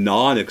relatively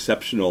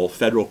non-exceptional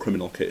federal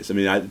criminal case. I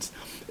mean,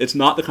 it's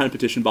not the kind of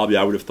petition, Bobby,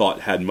 I would have thought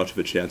had much of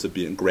a chance of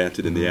being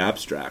granted in the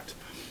abstract.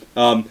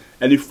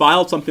 And he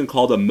filed something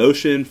called a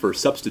motion for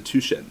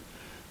substitution,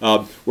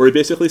 where he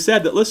basically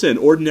said that, listen,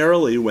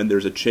 ordinarily when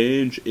there's a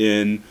change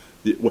in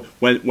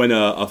when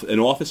an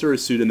officer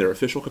is sued in their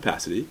official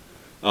capacity,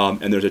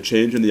 and there's a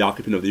change in the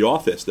occupant of the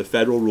office, the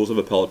federal rules of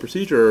appellate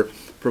procedure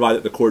provide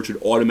that the court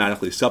should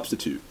automatically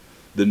substitute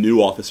the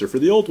new officer for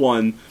the old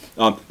one.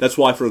 That's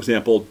why, for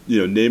example,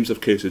 names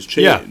of cases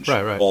change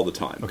all the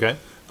time. Okay.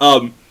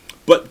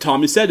 But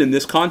Tommy said in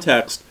this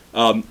context,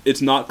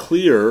 it's not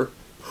clear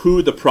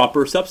who the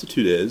proper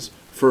substitute is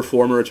for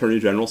former Attorney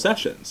General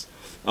Sessions.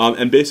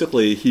 And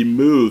basically, he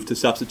moved to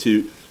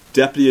substitute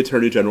Deputy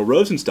Attorney General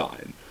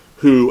Rosenstein,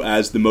 who,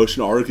 as the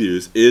motion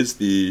argues, is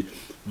the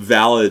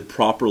valid,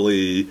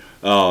 properly,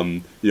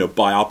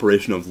 by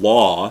operation of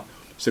law,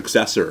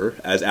 successor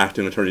as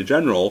acting Attorney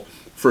General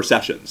for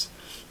Sessions.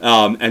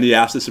 And he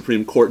asked the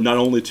Supreme Court not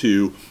only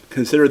to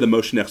consider the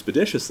motion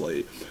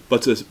expeditiously,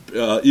 but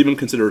to even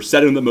consider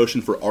setting the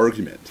motion for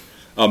argument.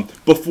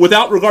 But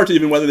without regard to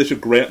even whether they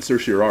should grant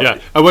certiorari. Yeah,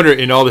 I wonder,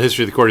 in all the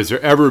history of the court, has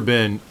there ever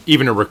been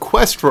even a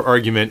request for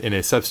argument in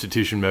a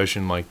substitution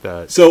motion like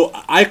that? So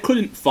I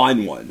couldn't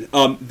find one.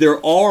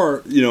 There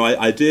are,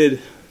 I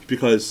did,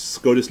 because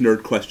SCOTUS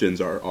nerd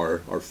questions are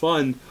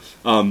fun.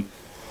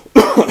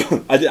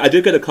 I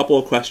did get a couple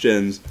of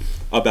questions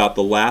about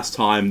the last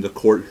time the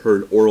court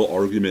heard oral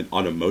argument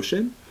on a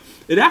motion.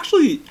 It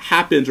actually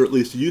happened, or at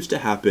least used to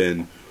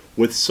happen,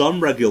 with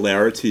some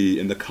regularity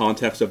in the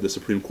context of the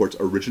Supreme Court's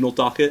original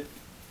docket,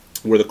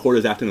 where the court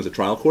is acting as a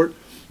trial court,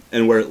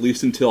 and where at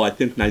least until, I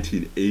think,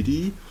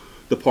 1980,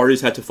 the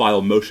parties had to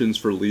file motions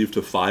for leave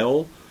to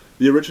file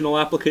the original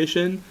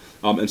application,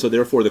 and so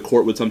therefore the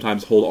court would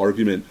sometimes hold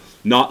argument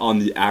not on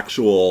the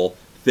actual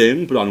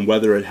thing, but on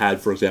whether it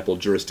had, for example,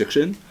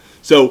 jurisdiction.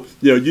 So,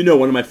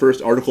 one of my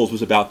first articles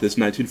was about this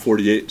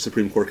 1948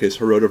 Supreme Court case,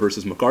 Hirota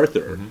versus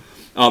MacArthur.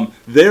 Mm-hmm.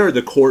 There,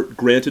 the court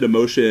granted a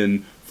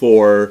motion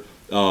for...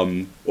 or let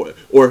me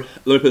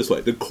put it this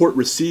way, the court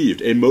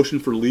received a motion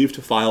for leave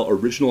to file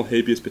original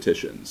habeas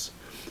petitions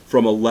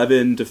from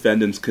 11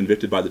 defendants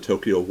convicted by the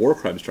Tokyo War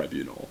Crimes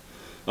Tribunal.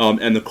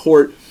 And the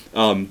court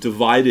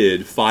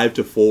divided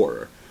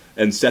 5-4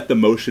 and set the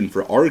motion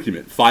for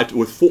argument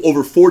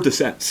over 4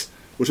 dissents,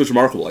 which was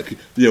remarkable.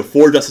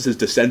 4 justices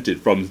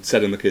dissented from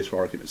setting the case for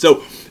argument.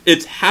 So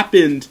it's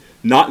happened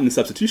not in the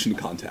substitution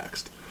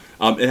context.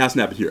 It hasn't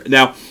happened here.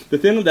 Now, the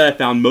thing that I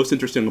found most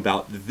interesting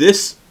about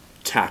this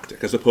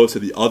tactic, as opposed to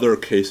the other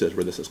cases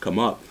where this has come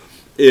up,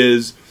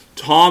 is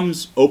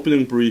Tom's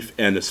opening brief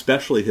and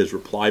especially his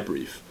reply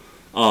brief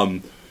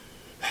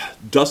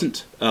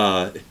doesn't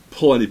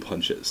pull any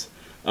punches.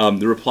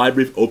 The reply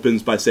brief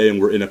opens by saying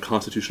we're in a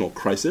constitutional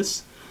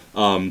crisis,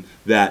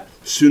 that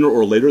sooner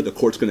or later the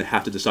court's going to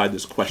have to decide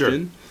this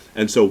question,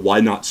 and so why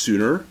not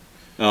sooner,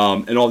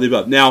 and all the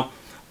above. Now,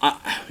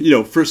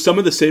 for some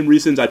of the same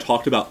reasons I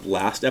talked about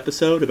last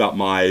episode about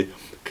my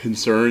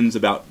concerns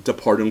about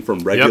departing from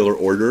regular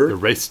order, the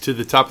race to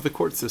the top of the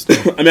court system.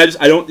 I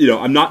mean,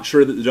 I'm not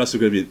sure that the justice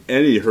is going to be in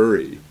any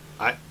hurry.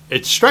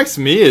 It strikes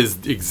me as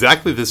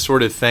exactly the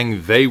sort of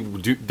thing they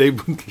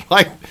would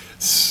like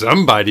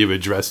somebody to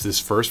address this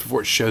first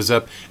before it shows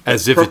up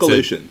as if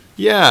percolation.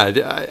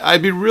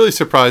 I'd be really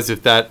surprised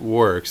if that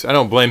works. I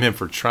don't blame him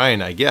for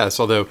trying, I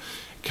guess, although it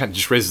kind of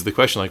just raises the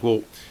question, like,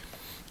 well,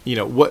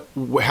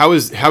 how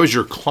is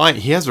your client?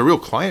 He has a real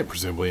client,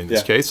 presumably, in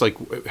this case.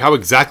 Like, how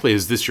exactly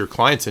is this your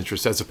client's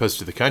interest as opposed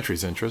to the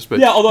country's interest? But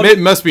it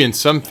must be in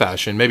some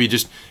fashion. Maybe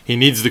just he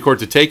needs the court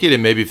to take it,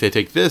 and maybe if they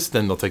take this,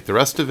 then they'll take the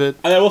rest of it.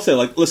 And I will say,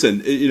 like,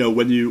 listen,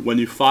 when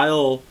you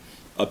file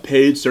a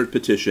paid cert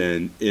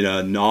petition in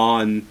a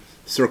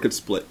non-circuit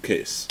split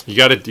case, you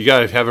got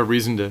to have a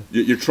reason to.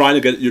 You're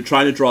trying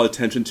to draw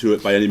attention to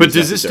it by any means. But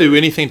does this do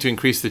anything to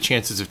increase the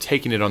chances of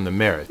taking it on the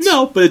merits?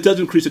 No, but it does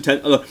increase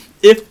attention.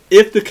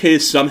 If the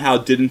case somehow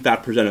did in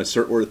fact present a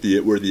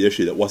cert-worthy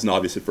issue that wasn't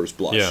obvious at first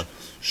blush,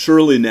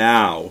 surely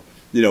now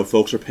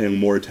folks are paying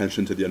more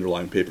attention to the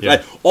underlying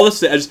papers. All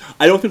this,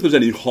 I don't think there's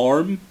any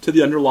harm to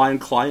the underlying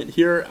client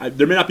here.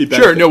 There may not be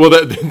benefit. Sure, no,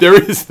 well,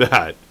 there is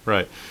that,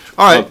 right?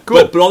 All right,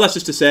 cool. But all that's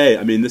just to say,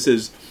 I mean, this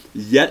is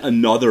yet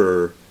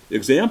another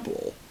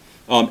example,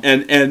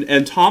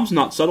 and Tom's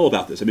not subtle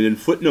about this. I mean, in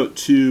footnote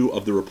 2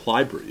 of the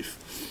reply brief,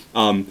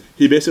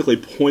 he basically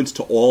points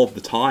to all of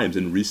the times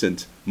in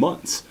recent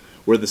months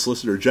where the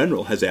Solicitor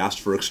General has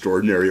asked for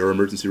extraordinary or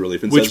emergency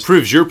relief. And which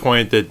proves your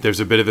point that there's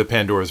a bit of a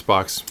Pandora's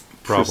box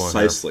problem.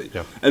 Precisely.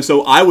 Yeah. And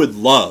so I would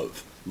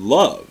love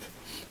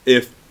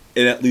if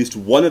in at least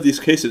one of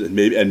these cases, and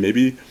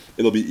maybe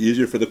it'll be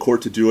easier for the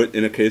court to do it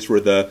in a case where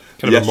the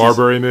kind of a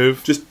Marbury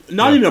move, just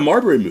not even a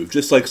Marbury move,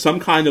 just like some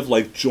kind of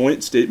like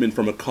joint statement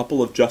from a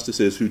couple of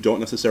justices who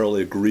don't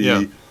necessarily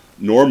agree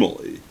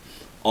normally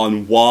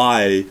on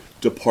why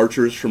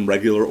departures from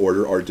regular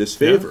order are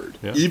disfavored,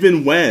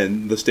 even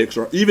when the stakes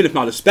are, even if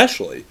not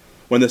especially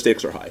when the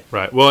stakes are high.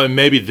 Right. Well, and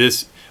maybe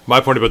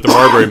my point about the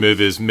Marbury move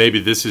is maybe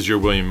this is your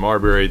William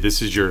Marbury.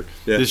 This is your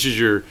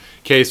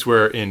case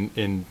where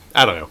in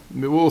I don't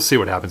know. We'll see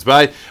what happens.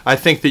 But I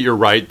think that you're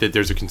right that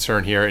there's a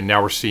concern here, and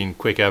now we're seeing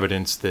quick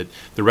evidence that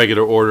the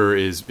regular order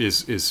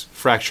is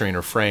fracturing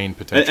or fraying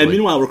potentially. And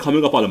meanwhile, we're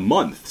coming up on a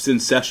month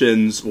since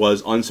Sessions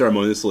was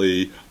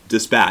unceremoniously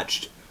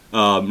dispatched.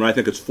 I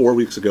think it's 4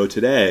 weeks ago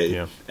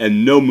today,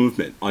 and no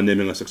movement on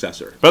naming a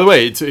successor. By the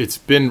way, it's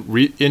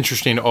been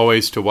interesting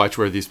always to watch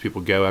where these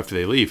people go after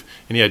they leave.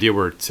 Any idea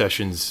where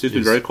Sessions He's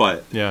been very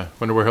quiet. Yeah,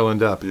 wonder where he'll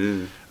end up.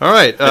 All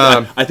right.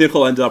 I think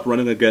he'll end up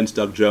running against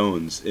Doug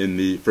Jones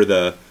for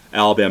the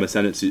Alabama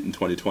Senate seat in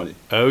 2020.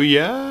 Oh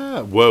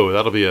yeah! Whoa,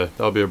 that'll be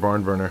a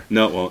barn burner.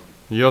 No, it won't.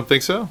 You don't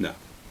think so? No.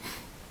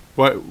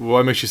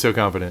 Why makes you so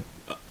confident?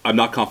 I'm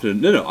not confident.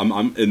 No.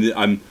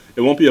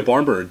 It won't be a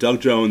barn burner.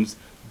 Doug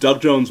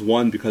Jones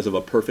won because of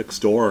a perfect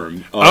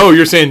storm.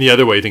 You're saying the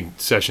other way. You think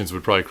Sessions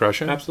would probably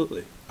crush him?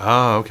 Absolutely.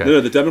 Oh, okay.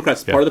 No, the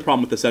Democrats, part of the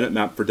problem with the Senate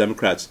map for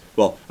Democrats,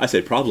 well, I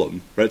say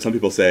problem, right? Some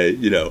people say,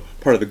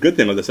 part of the good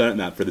thing with the Senate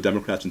map for the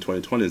Democrats in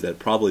 2020 is that it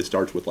probably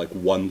starts with like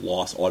one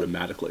loss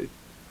automatically.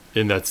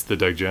 And that's the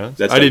Doug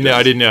Jones? I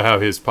didn't know how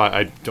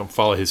I don't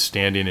follow his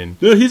standing in.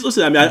 No,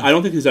 listen, I mean, I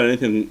don't think he's done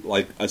anything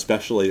like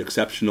especially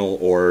exceptional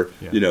or,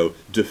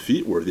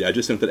 defeat worthy. I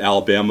just think that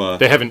Alabama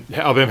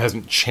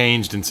hasn't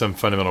changed in some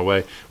fundamental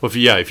way. Well,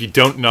 if you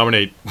don't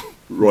nominate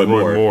Roy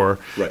Moore.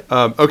 Right.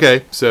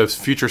 Okay, so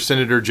future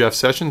Senator Jeff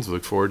Sessions,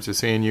 look forward to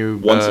seeing you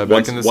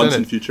back in the Senate.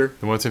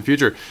 Once in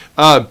future.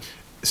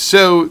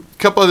 So, a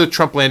couple other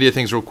Trumplandia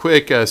things real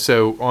quick.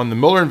 So, on the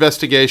Mueller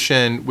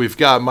investigation, we've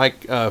got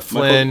Mike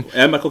Flynn.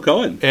 And Michael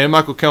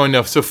Cohen.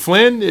 Now, so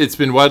Flynn, it's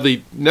been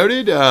widely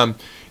noted,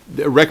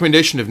 the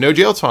recommendation of no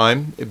jail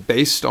time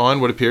based on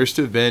what appears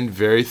to have been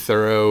very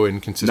thorough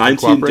and consistent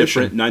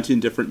cooperation. 19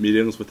 different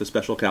meetings with the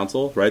special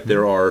counsel, right? Mm-hmm.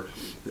 There are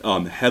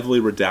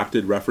heavily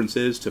redacted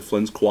references to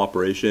Flynn's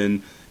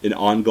cooperation in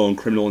ongoing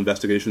criminal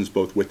investigations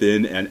both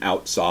within and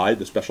outside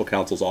the special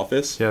counsel's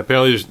office. Yeah,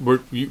 apparently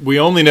we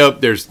only know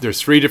there's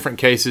 3 different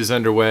cases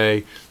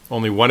underway,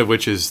 only one of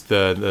which is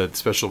the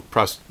special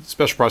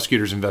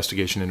prosecutor's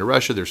investigation into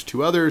Russia. There's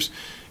 2 others,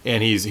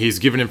 and he's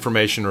given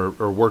information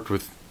or worked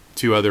with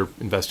 2 other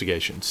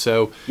investigations.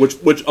 So,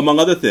 which among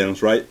other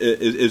things, right,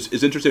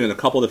 is interesting in a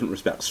couple of different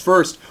respects.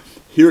 First,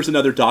 here's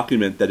another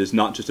document that is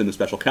not just in the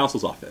special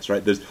counsel's office,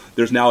 right?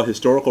 There's now a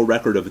historical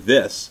record of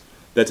this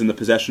that's in the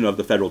possession of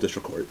the federal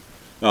district court.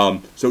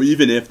 So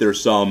even if there's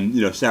some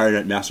Saturday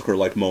Night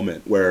Massacre-like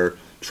moment where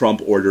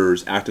Trump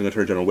orders Acting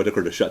Attorney General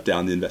Whitaker to shut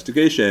down the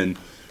investigation,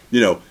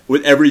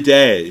 with every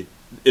day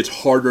it's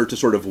harder to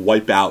sort of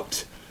wipe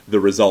out the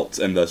results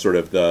and the sort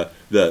of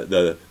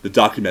the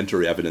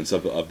documentary evidence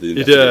of the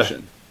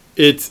investigation.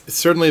 It's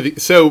certainly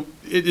so.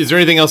 Is there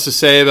anything else to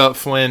say about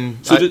Flynn?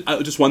 So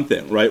just one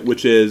thing, right?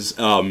 Which is,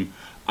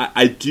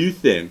 I do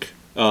think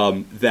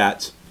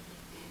that,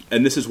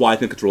 and this is why I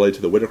think it's related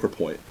to the Whitaker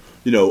point.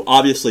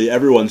 Obviously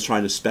everyone's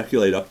trying to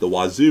speculate up the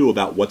wazoo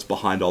about what's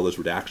behind all those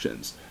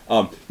redactions.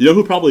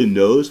 Who probably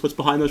knows what's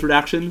behind those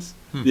redactions?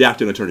 The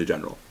acting attorney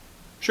general.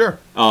 Sure.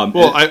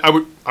 I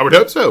would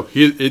hope so.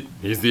 He's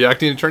the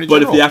acting attorney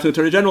general. But if the acting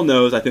attorney general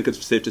knows, I think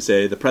it's safe to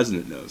say the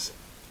president knows.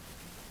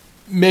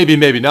 Maybe,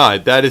 maybe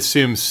not. That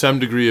assumes some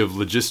degree of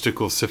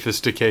logistical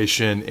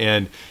sophistication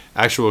and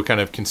actual kind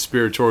of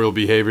conspiratorial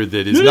behavior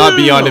that is not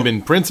beyond him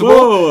in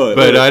principle.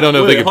 But I don't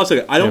know if they can. Hold on a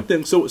second. I don't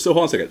think so. So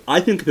hold on a second. I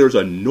think there's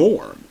a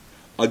norm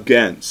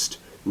against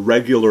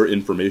regular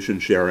information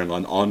sharing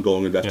on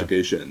ongoing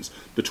investigations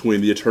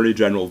between the attorney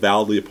general,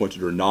 validly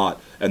appointed or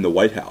not, and the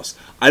White House.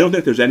 I don't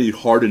think there's any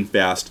hard and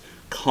fast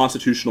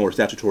constitutional or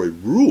statutory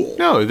rule.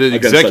 No, the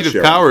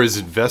executive power is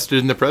vested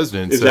in the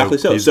president. Exactly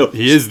so.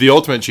 He is the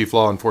ultimate chief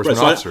law enforcement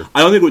officer.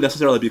 I don't think it would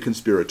necessarily be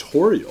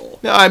conspiratorial.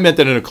 No, I meant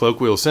that in a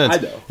colloquial sense. I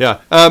know.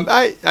 Yeah.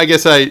 I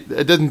guess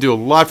it doesn't do a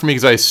lot for me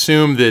because I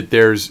assume that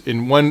there's,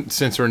 in one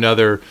sense or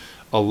another,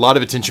 a lot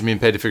of attention being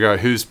paid to figure out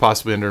who's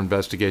possibly under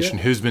investigation,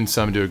 who's been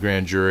summoned to a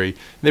grand jury. And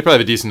they probably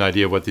have a decent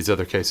idea of what these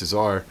other cases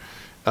are.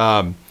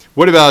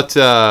 What about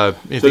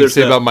anything to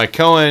say about Mike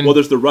Cohen? Well,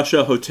 there's the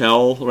Russia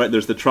hotel, right?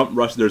 There's the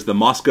Trump-Russia. There's the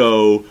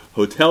Moscow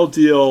hotel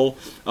deal.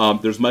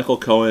 There's Michael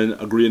Cohen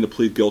agreeing to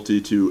plead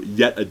guilty to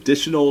yet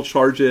additional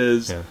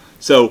charges. Yeah.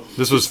 So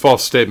this was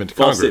false statement to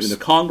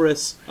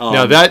Congress.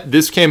 Now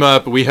this came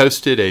up. We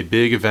hosted a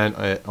big event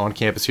on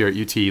campus here at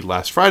UT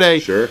last Friday.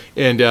 Sure.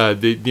 And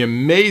the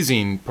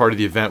amazing part of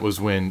the event was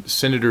when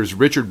Senators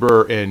Richard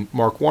Burr and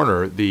Mark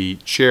Warner, the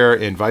chair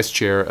and vice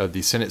chair of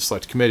the Senate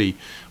Select Committee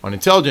on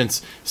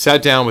Intelligence,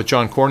 sat down with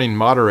John Cornyn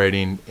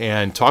moderating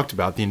and talked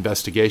about the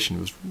investigation.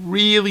 It was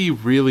really,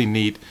 really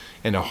neat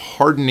and a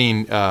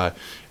hardening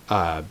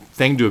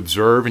thing to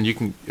observe, and you'll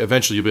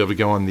be able to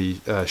go on the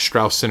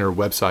Strauss Center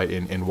website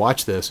and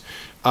watch this.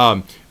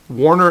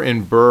 Warner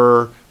and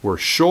Burr were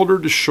shoulder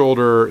to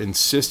shoulder,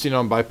 insisting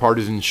on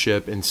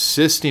bipartisanship,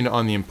 insisting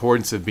on the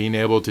importance of being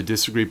able to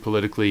disagree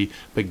politically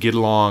but get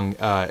along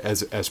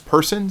as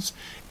persons,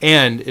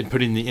 and in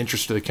putting the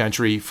interest of the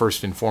country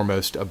first and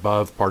foremost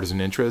above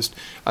partisan interest.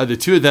 The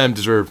two of them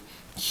deserve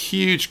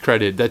huge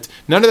credit.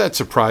 None of that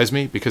surprised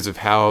me because of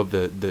how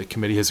the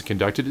committee has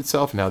conducted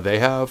itself and how they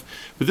have.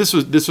 But this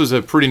was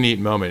a pretty neat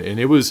moment, and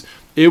it was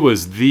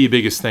the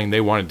biggest thing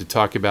they wanted to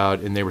talk about,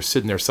 and they were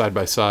sitting there side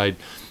by side,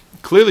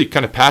 clearly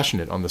kind of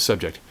passionate on the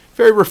subject.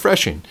 Very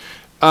refreshing.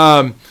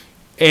 And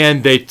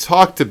they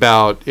talked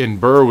about,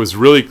 and Burr was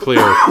really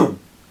clear.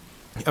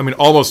 I mean,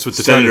 almost with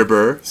the Senator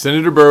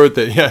Burr with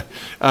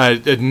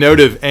a note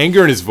of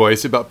anger in his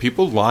voice about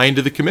people lying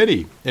to the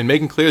committee and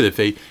making clear that if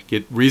they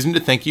get reason to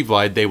think you've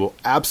lied, they will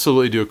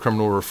absolutely do a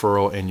criminal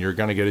referral, and you're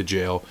going to go to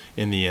jail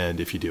in the end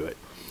if you do it.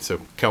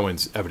 So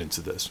Cohen's evidence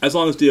of this. As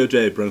long as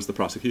DOJ brings the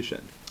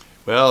prosecution.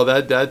 Well,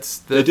 that's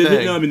the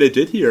thing. They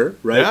did hear,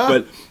 right?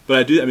 Yeah. But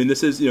I do. I mean,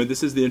 this is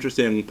the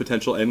interesting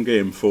potential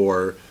endgame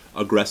for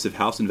aggressive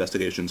House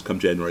investigations come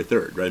January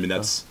 3rd, right? I mean,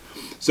 that's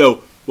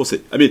so. We'll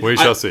see. I mean, we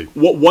shall see.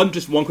 One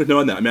quick note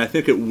on that. I mean, I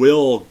think it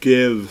will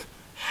give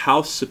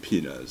House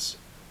subpoenas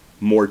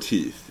more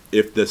teeth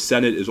if the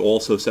Senate is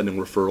also sending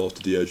referrals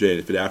to DOJ, and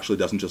if it actually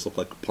doesn't just look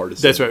like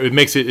partisan. That's right. It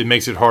makes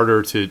it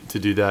harder to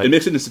do that. It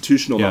makes it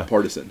institutional, not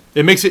partisan.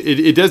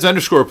 It does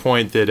underscore a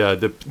point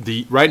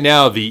that right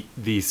now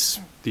the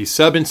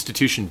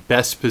sub-institution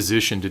best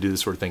positioned to do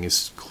this sort of thing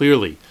is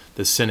clearly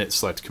the Senate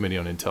Select Committee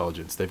on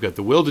Intelligence. They've got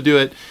the will to do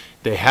it.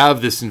 They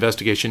have this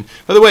investigation.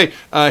 By the way,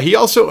 he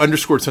also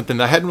underscored something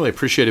that I hadn't really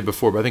appreciated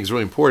before, but I think is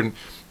really important.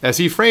 As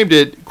he framed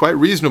it quite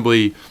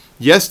reasonably,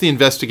 yes, the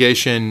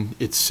investigation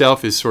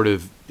itself is sort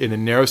of, in a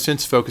narrow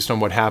sense, focused on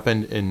what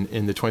happened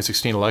in the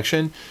 2016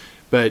 election.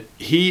 But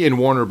Burr and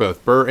Warner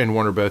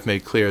both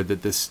made clear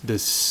that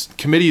this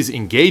committee's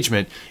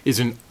engagement is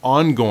an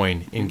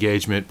ongoing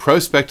engagement,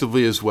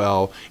 prospectively as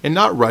well, and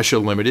not Russia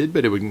limited,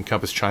 but it would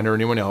encompass China or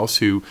anyone else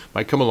who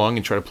might come along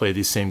and try to play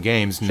these same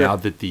games now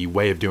that the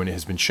way of doing it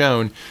has been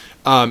shown.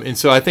 And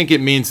so I think it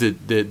means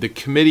that the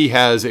committee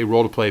has a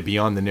role to play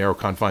beyond the narrow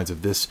confines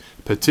of this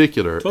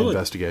particular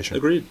investigation.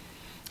 Agreed.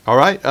 All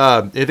right.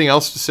 Anything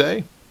else to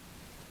say?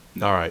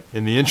 All right.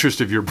 In the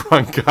interest of your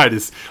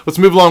bronchitis, let's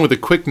move along with a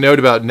quick note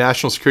about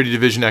National Security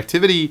Division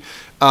activity.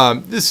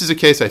 This is a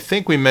case I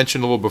think we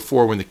mentioned a little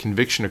before when the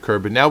conviction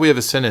occurred, but now we have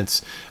a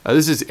sentence.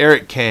 This is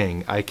Eric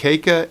Kang.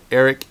 Ikeka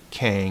Eric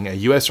Kang, a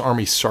U.S.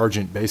 Army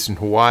sergeant based in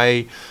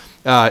Hawaii,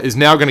 is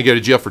now going to go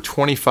to jail for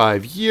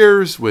 25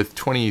 years with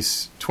 20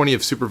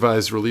 of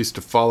supervised release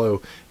to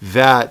follow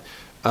that.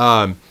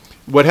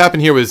 What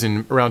happened here was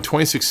in around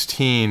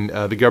 2016,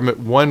 the government,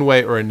 one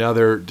way or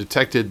another,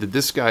 detected that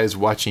this guy is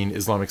watching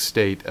Islamic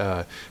State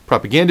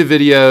propaganda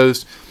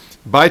videos.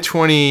 By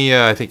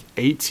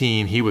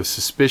 2018, he was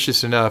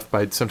suspicious enough,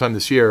 by sometime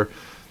this year,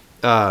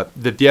 that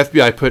the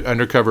FBI put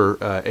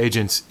undercover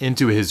agents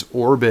into his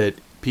orbit,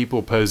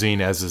 people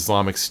posing as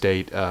Islamic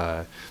State.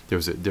 There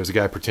was a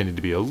guy pretending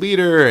to be a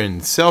leader,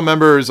 and cell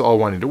members all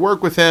wanting to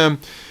work with him.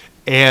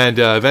 And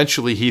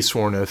eventually he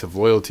swore an oath of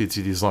loyalty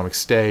to the Islamic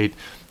State.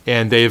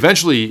 And they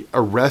eventually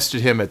arrested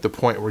him at the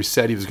point where he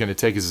said he was going to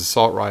take his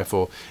assault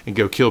rifle and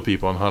go kill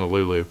people in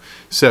Honolulu.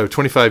 So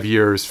 25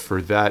 years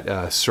for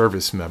that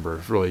service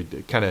member. Really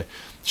kind of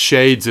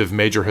shades of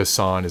Major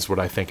Hassan is what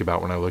I think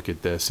about when I look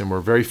at this. And we're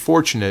very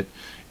fortunate,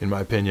 in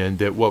my opinion,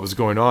 that what was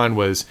going on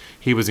was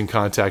he was in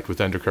contact with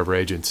undercover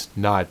agents,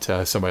 not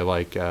somebody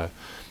like...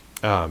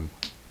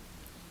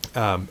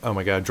 oh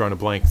my God, drawing a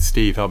blank.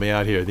 Steve, help me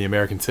out here. The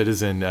American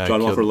citizen.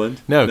 John Walker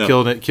Lind? No,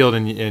 killed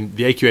in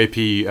the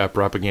AQAP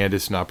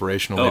propagandist and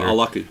operational leader.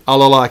 Al-Awlaki.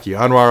 Al-Awlaki.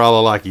 Anwar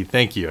al-Awlaki.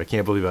 Thank you. I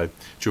can't believe I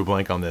drew a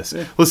blank on this.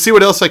 Yeah. Let's see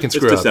what else I can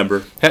screw up. It's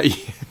December.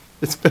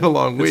 It's been a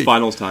long week. It's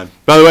finals time.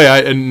 By the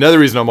way, another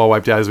reason I'm all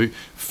wiped out is we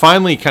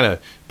finally kind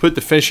of put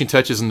the finishing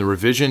touches in the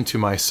revision to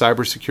my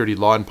cybersecurity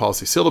law and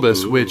policy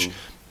syllabus, which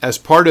as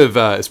part of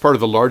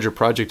the larger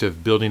project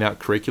of building out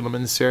curriculum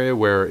in this area,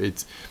 where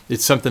it's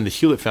something the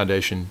Hewlett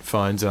Foundation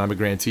funds, and I'm a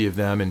grantee of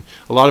them, and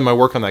a lot of my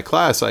work on that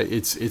class,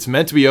 it's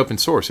meant to be open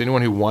source.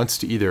 Anyone who wants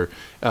to either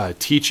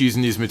teach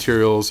using these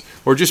materials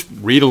or just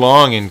read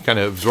along and kind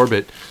of absorb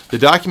it. The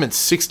document's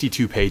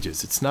 62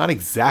 pages. It's not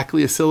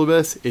exactly a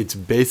syllabus. It's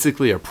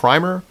basically a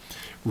primer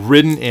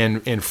written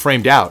and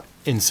framed out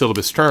in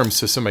syllabus terms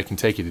so somebody can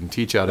take it and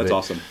teach out of it.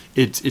 That's awesome.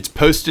 It's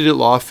posted at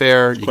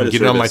Lawfare. You can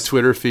get it on my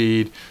Twitter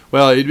feed.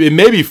 Well, it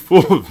may be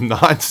full of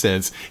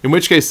nonsense, in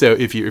which case, though,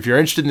 if you're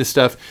interested in this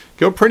stuff,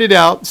 go print it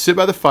out, sit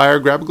by the fire,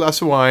 grab a glass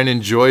of wine,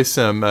 enjoy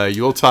some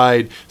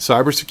Yuletide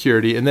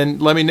cybersecurity, and then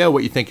let me know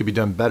what you think could be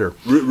done better.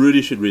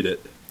 Rudy should read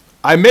it.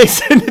 I may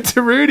send it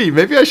to Rudy.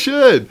 Maybe I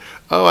should.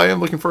 Oh, I am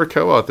looking for a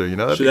co-author.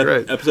 That'd be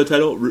great. Episode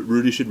title: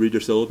 Rudy should read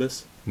your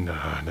syllabus. No.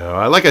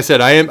 Like I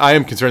said, I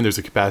am concerned there's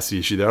a capacity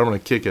issue there. I don't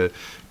want to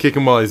kick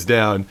him while he's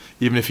down,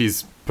 even if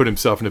he's put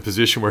himself in a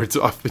position where it's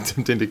awfully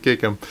tempting to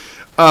kick him.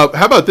 How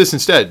about this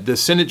instead? The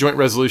Senate Joint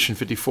Resolution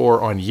 54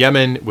 on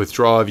Yemen,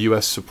 withdrawal of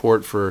U.S.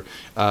 support for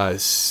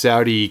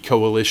Saudi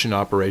coalition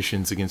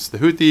operations against the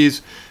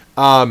Houthis.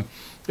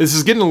 This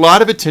is getting a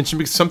lot of attention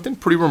because something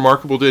pretty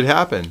remarkable did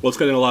happen. Well, it's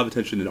getting a lot of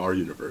attention in our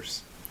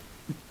universe.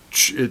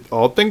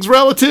 All things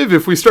relative.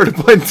 If we start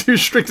applying too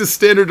strict a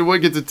standard to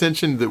what gets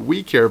attention that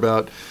we care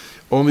about,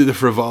 only the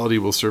frivolity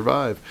will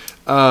survive.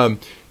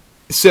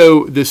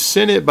 So the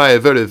Senate, by a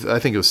vote of, I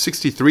think it was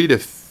 63 to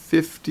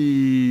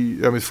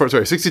 50.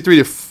 63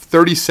 to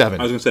 37.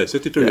 I was going to say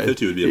 63 to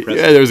 50 would be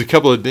impressive. Yeah, there was a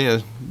couple of.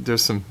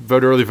 There's some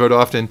vote early, vote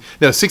often.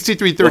 No,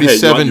 63-37. Well,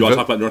 hey, you want to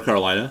talk about North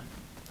Carolina?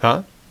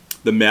 Huh?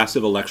 The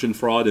massive election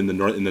fraud in the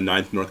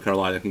 9th North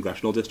Carolina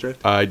congressional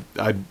district. I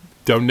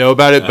don't know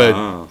about it, but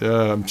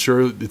I'm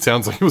sure it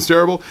sounds like it was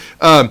terrible.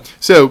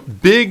 So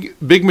big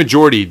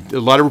majority, a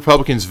lot of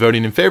Republicans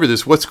voting in favor of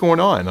this. What's going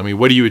on? I mean,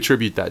 what do you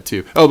attribute that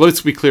to? Oh, let's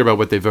be clear about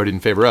what they voted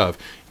in favor of.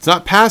 It's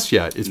not passed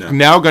yet. It's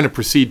now going to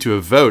proceed to a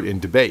vote and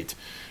debate.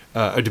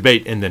 A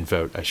debate and then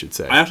vote, I should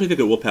say. I actually think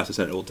it will pass the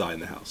Senate. It will die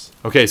in the House.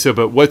 Okay,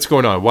 but what's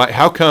going on?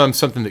 How come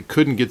something that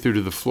couldn't get through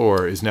to the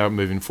floor is now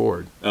moving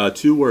forward?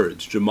 2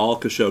 words: Jamal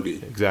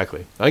Khashoggi.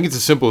 Exactly. I think it's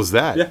as simple as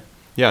that.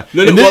 Yeah.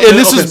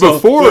 This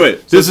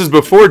is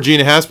before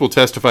Gina Haspel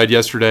testified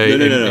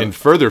yesterday and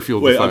further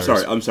fueled the fires.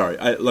 I'm sorry.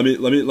 Let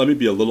me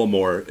be a little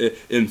more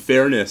in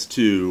fairness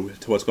to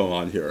what's going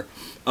on here.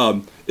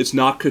 It's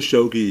not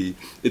Khashoggi.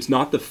 It's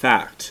not the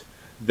fact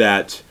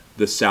that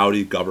the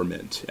Saudi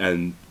government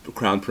and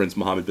Crown Prince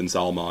Mohammed bin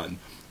Salman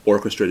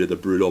orchestrated the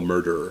brutal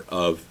murder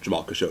of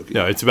Jamal Khashoggi.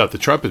 No, it's about the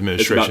Trump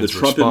administration's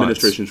response.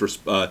 Administration's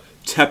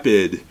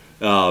tepid,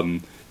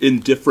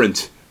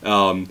 indifferent,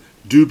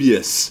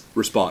 dubious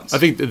response. I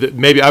think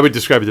maybe I would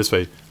describe it this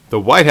way. The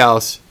White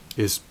House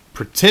is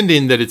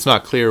pretending that it's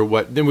not clear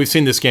what. Then we've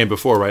seen this game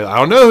before, right? I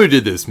don't know who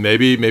did this.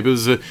 Maybe it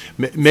was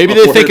maybe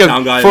they think of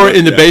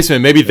in the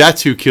basement. Maybe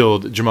that's who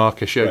killed Jamal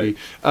Khashoggi.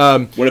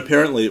 Right. When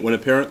apparently,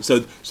 so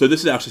this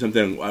is actually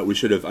something I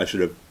should have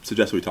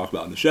suggested we talk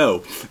about in the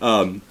show.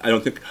 I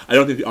don't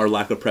think our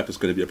lack of prep is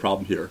going to be a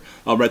problem here.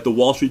 Right, the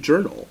Wall Street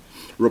Journal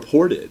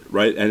reported,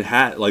 right, and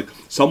had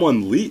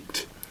someone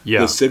leaked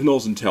the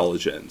signals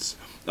intelligence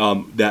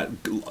that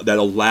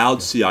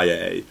allowed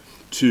CIA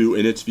to,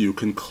 in its view,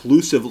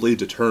 conclusively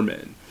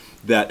determine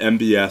that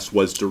MBS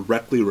was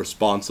directly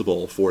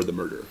responsible for the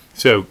murder.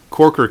 So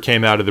Corker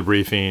came out of the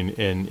briefing,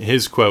 and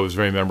his quote was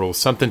very memorable,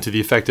 something to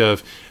the effect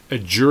of, a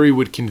jury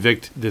would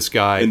convict this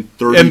guy in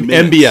 30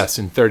 minutes. MBS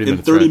in 30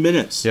 minutes. In 30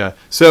 minutes. Yeah.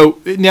 So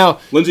now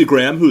Lindsey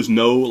Graham, who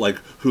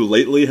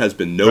lately has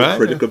been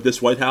critic of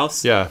this White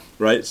House,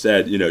 right,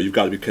 said, you've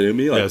got to be kidding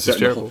me. This is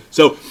terrible.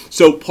 So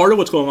part of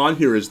what's going on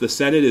here is the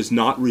Senate is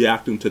not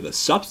reacting to the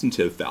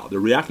substantive foul; they're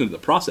reacting to the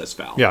process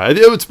foul. Yeah,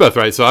 it's both,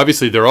 right. So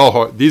obviously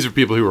these are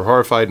people who are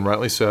horrified, and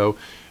rightly so.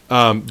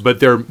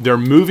 But they're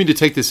moving to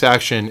take this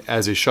action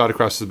as a shot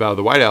across the bow of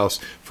the White House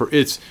for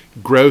its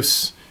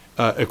gross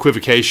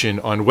equivocation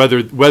on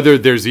whether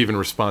there's even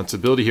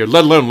responsibility here,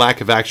 let alone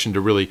lack of action to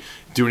really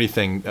do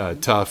anything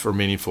tough or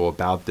meaningful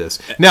about this.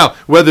 Now,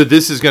 whether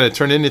this is going to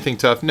turn into anything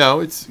tough, no,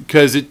 it's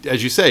because,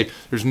 as you say,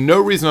 there's no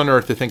reason on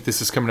earth to think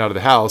this is coming out of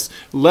the House,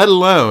 let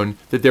alone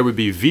that there would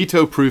be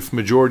veto-proof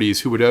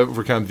majorities who would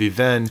overcome the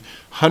then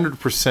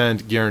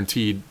 100%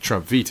 guaranteed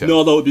Trump veto. No,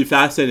 although it would be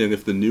fascinating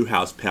if the new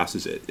House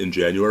passes it in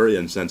January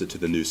and sends it to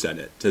the new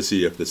Senate to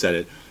see if the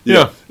Senate,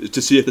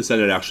 to see if the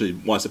Senate actually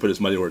wants to put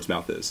its money where its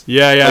mouth is.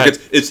 Yeah. Like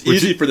it's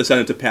easy for the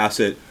Senate to pass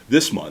it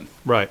this month,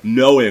 right?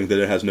 Knowing that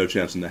it has no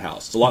chance in the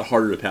House. It's a lot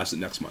harder to pass it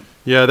next month.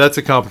 Yeah, that's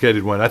a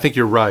complicated one. I think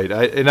you're right,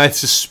 and I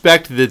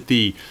suspect that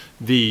the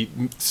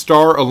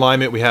star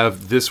alignment we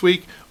have this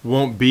week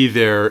won't be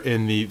there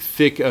in the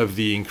thick of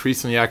the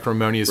increasingly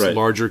acrimonious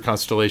larger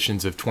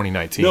constellations of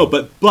 2019. No,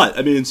 but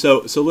I mean,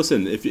 so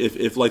listen,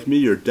 if like me,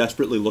 you're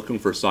desperately looking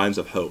for signs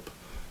of hope,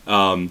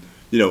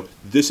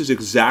 this is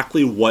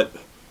exactly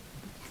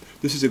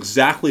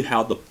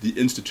how the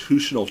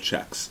institutional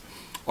checks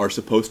are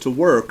supposed to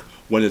work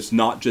when it's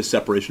not just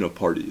separation of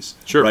parties.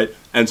 Sure. Right?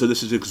 And so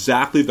this is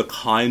exactly the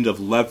kind of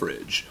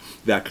leverage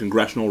that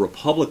congressional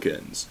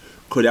Republicans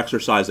could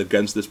exercise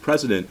against this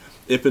president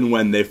if and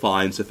when they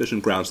find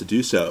sufficient grounds to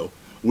do so.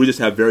 We just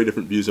have very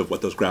different views of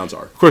what those grounds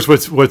are. Of course,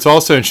 what's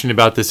also interesting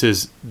about this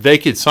is they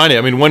could sign it.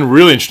 I mean, one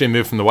really interesting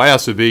move from the White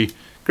House would be,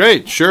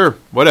 great, sure,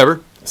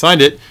 whatever,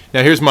 signed it.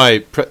 Now here's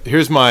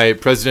my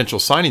presidential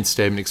signing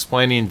statement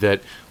explaining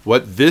that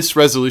what this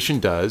resolution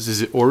does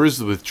is it orders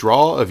the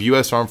withdrawal of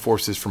U.S. armed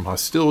forces from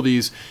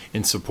hostilities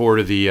in support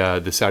of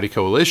the Saudi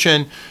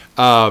coalition.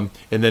 And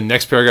then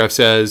next paragraph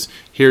says,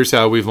 here's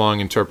how we've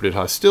long interpreted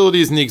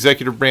hostilities in the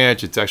executive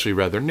branch. It's actually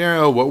rather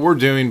narrow. What we're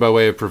doing by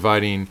way of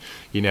providing,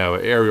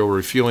 aerial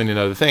refueling and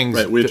other things.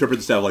 Right, we interpret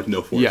this to have like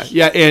no force.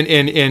 Yeah,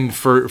 and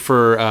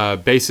for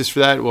basis for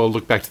that, we'll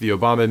look back to the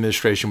Obama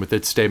administration with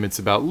its statements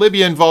about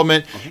Libya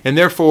involvement, and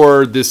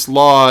therefore this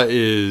law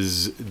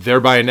is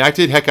thereby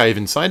enacted. Heck, I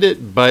even signed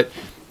it, but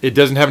it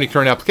doesn't have any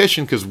current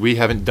application because we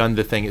haven't done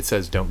the thing it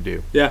says don't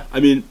do. Yeah, I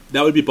mean,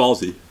 that would be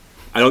ballsy.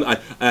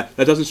 That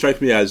doesn't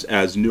strike me as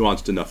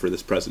nuanced enough for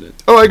this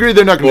president. Oh, I agree.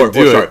 They're not going to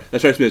do it. Sorry, that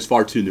strikes me as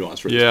far too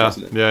nuanced for this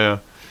president. Yeah.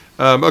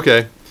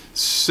 Okay.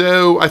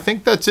 So I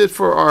think that's it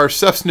for our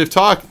substantive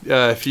talk.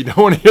 If you don't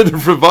want to hear the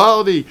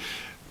frivolity,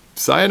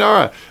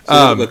 sayonara.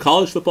 So the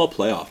college football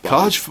playoff.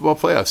 College football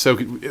playoff.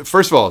 So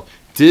first of all,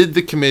 did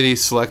the committee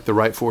select the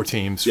right four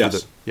teams?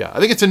 Yes. I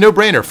think it's a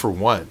no-brainer for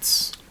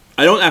once.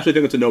 I don't actually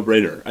think it's a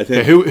no-brainer. I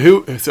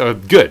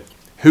think good.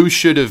 Who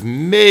should have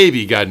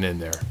maybe gotten in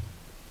there?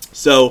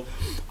 So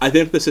I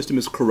think the system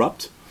is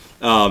corrupt.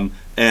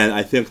 And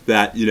I think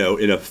that,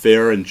 in a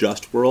fair and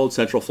just world,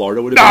 Central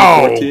Florida would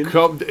have been the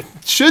fourth team.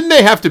 Shouldn't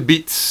they have to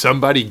beat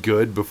somebody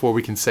good before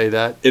we can say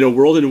that? In a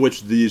world in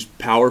which these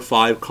Power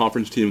 5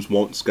 conference teams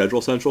won't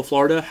schedule Central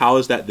Florida, how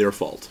is that their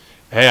fault?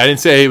 Hey, I didn't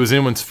say it was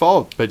anyone's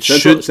fault, but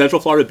Central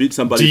Florida beat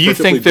somebody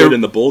perfectly good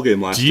in the bowl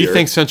game last year. Do you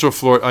think Central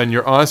Florida, on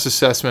your honest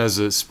assessment as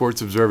a sports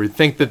observer,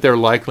 think that they're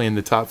likely in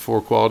the top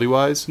four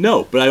quality-wise?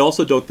 No, but I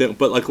also don't think,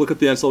 look at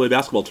the NCAA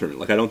basketball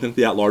tournament. I don't think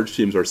the at-large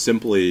teams are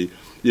simply,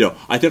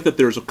 I think that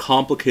there's a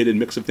complicated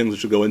mix of things that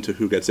should go into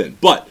who gets in.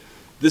 But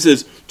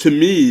to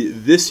me,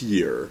 this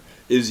year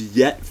is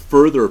yet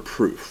further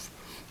proof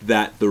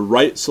that the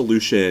right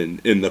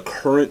solution in the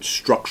current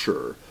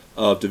structure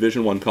of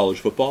Division I college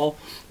football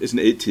is an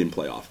 8-team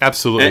playoff.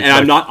 Absolutely.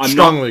 And I'm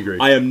strongly agree.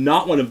 I am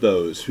not one of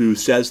those who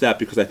says that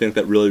because I think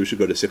that really we should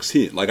go to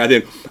 16. I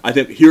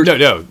think here's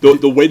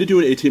the way to do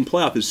an 8-team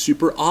playoff is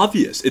super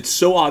obvious. It's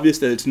so obvious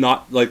that it's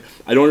not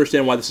I don't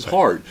understand why this is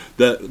hard.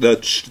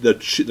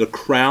 The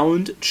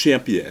crowned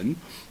champion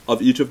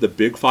of each of the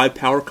Big 5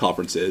 power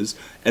conferences,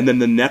 and then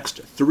the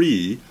next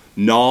 3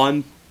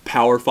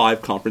 non-Power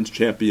 5 conference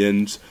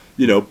champions,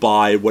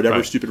 by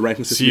whatever stupid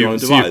ranking system you want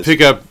to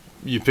devise.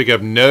 You pick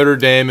up Notre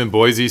Dame and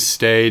Boise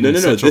State and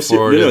Central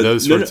Florida,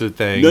 those sorts of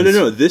things.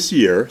 No. This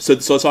year, so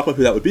let's talk about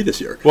who that would be this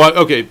year. Well,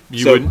 okay,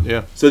 wouldn't,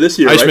 yeah. So this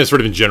year, I just meant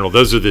sort of in general.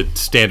 Those are the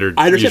standard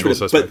usual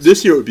suspects. But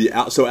this year it would be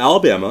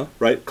Alabama,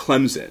 right?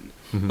 Clemson,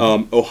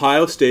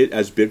 Ohio State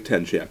as Big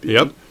 10 champion.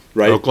 Yep.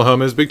 Right.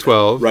 Oklahoma as Big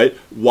 12. Right.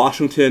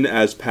 Washington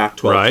as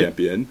Pac-12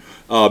 champion.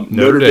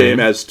 Notre Dame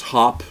as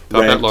top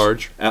at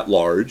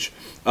large.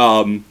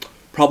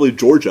 Probably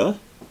Georgia,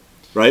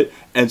 right,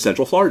 and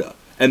Central Florida.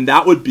 And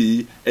that would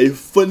be a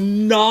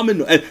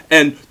phenomenal...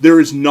 And there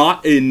is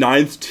not a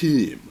 9th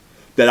team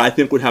that I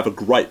think would have a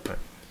gripe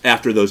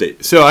after those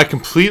 8. So I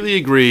completely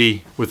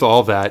agree with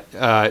all that.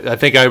 I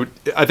think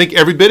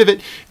every bit of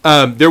it.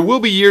 There will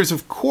be years,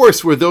 of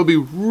course, where there'll be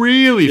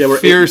really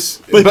fierce...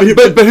 But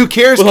who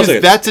cares? Because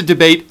that's a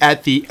debate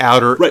at the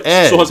outer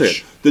edge. So hold on a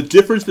second. The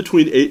difference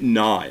between 8 and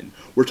 9,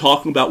 we're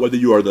talking about whether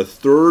you are the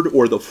 3rd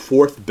or the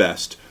 4th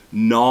best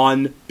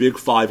non-Big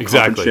 5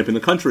 conference champion in the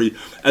country,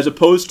 as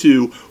opposed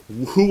to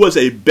who was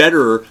a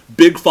better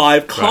Big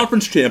 5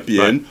 conference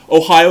champion,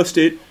 Ohio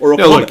State or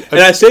Oklahoma.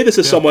 And I say this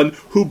as someone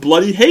who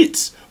bloody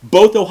hates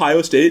both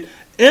Ohio State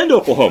and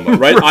Oklahoma,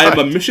 right? I am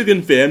a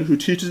Michigan fan who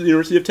teaches at the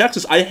University of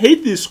Texas. I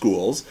hate these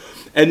schools,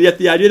 and yet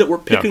the idea that we're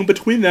picking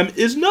between them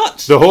is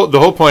nuts. The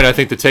whole point, I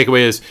think, the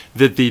takeaway is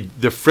that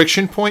the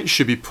friction point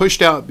should be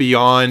pushed out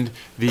beyond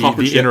the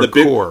inner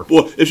core.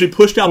 Well, it should be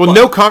pushed out. Well,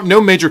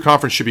 no major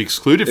conference should be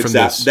excluded from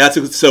this.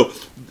 So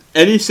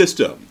any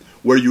system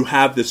where you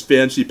have this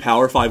fancy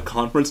Power 5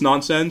 conference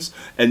nonsense,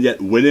 and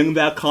yet winning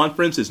that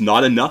conference is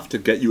not enough to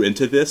get you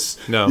into this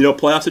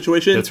playoff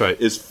situation. That's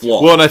right. Is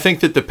flawed. Well, and I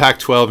think that the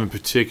Pac-12 in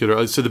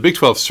particular, so the Big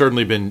 12 has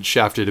certainly been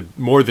shafted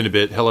more than a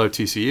bit, hello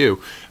TCU,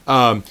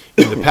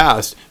 in the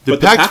past. The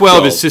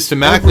Pac-12 is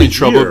systematically in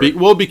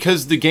trouble.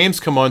 Because the games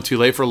come on too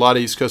late for a lot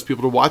of East Coast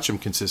people to watch them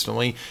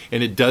consistently,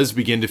 and it does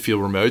begin to feel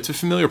remote. It's a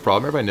familiar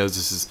problem. Everybody knows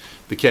this is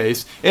the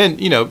case. And,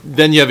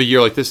 then you have a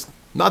year like this,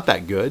 not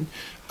that good.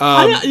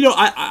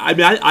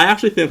 I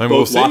actually think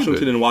both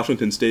Washington and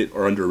Washington State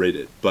are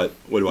underrated, but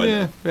what do I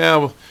know? Yeah,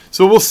 well,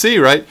 so we'll see,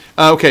 right?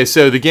 Okay,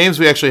 so the games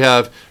we actually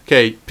have,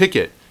 pick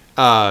it.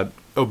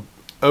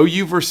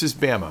 OU versus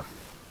Bama.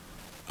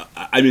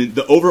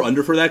 The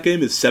over-under for that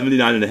game is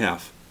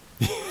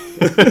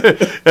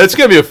 79.5. That's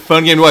going to be a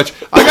fun game to watch.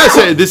 I got to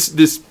say,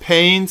 this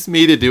pains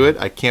me to do it.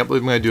 I can't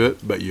believe I'm going to do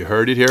it, but you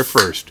heard it here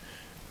first.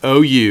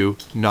 OU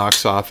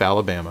knocks off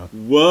Alabama.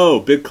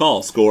 Whoa, big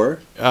call. Score?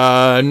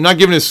 I'm not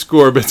giving a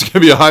score, but it's going to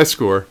be a high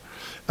score.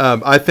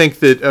 I think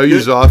that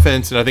OU's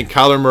offense, and I think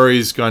Kyler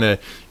Murray's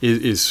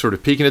is sort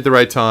of peaking at the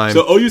right time.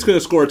 So OU's going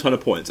to score a ton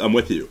of points. I'm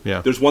with you.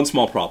 Yeah. There's one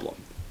small problem.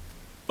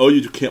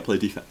 OU can't play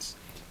defense.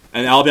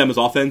 And Alabama's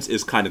offense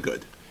is kind of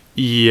good.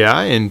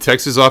 Yeah, and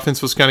Texas'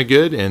 offense was kind of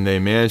good, and they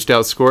managed to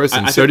outscore us,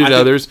 and so did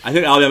others. I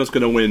think Alabama's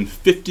going to win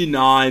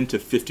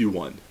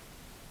 59-51.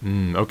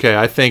 Okay,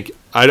 I think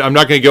I'm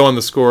not going to go on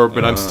the score,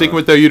 but I'm sticking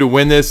with OU to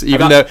win this.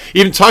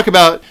 Even talk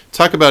about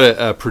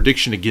a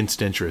prediction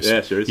against interest. Yeah,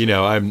 sure. If you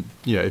know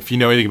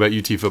anything about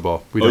UT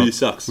football, OU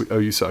sucks.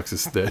 OU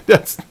sucks.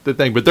 That's the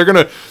thing. But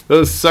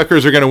those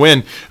suckers are gonna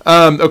win.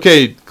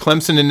 Okay,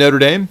 Clemson and Notre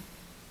Dame.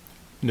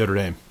 Notre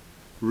Dame.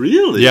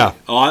 Really? Yeah.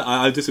 Oh,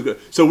 I disagree.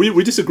 So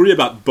we disagree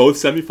about both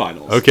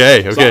semifinals.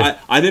 Okay. So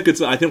I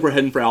think we're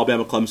heading for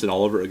Alabama Clemson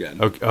all over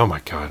again. Okay. Oh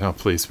my God! Oh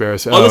please spare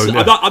us. Listen,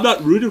 no. I'm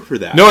not rooting for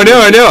that. No, I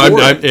know.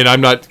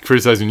 I'm not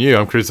criticizing you.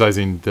 I'm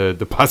criticizing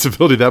the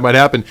possibility that might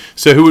happen.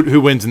 So who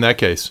wins in that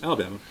case?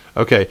 Alabama.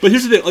 Okay. But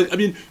here's the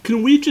thing.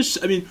 Can we just?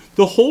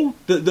 The whole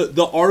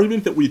the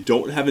argument that we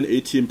don't have an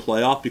 8-team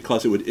playoff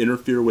because it would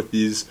interfere with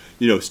these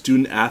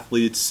student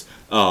athletes.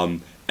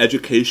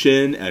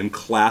 Education and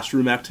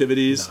classroom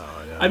activities. No.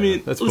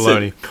 That's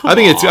baloney. I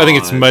think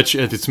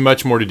it's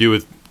much more to do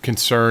with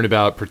concern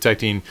about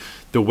protecting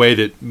the way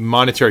that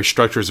monetary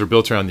structures are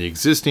built around the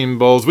existing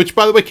bowls, which,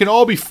 by the way, can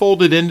all be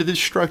folded into this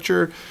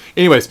structure.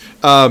 Anyways,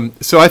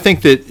 so I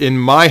think that in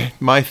my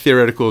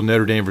theoretical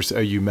Notre Dame versus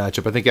OU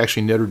matchup, I think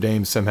actually Notre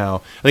Dame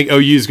somehow. I think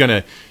OU is going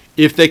to,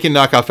 if they can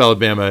knock off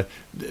Alabama,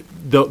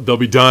 they'll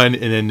be done,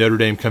 and then Notre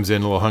Dame comes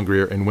in a little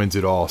hungrier and wins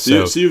it all.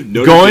 So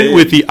going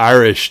with the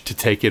Irish to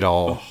take it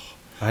all.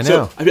 I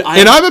know. So,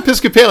 and I'm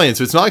Episcopalian,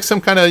 so it's not like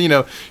some kind of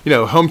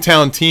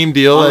hometown team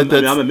deal.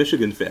 I'm a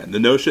Michigan fan. The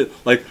notion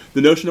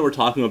that we're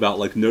talking about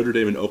like Notre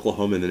Dame and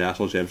Oklahoma in the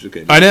national championship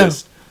game. I know.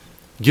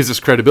 Gives us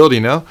credibility,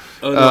 no?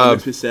 Oh no, it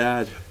makes me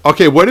sad.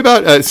 Okay, what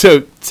about so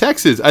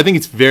Texas? I think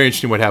it's very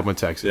interesting what happened with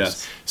Texas.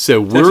 Yes.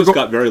 So Texas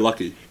got very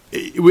lucky.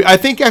 I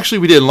think actually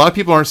we did. A lot of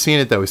people aren't seeing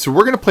it that way. So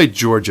we're going to play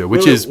Georgia,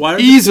 which is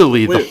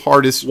easily the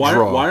hardest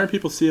draw. Why aren't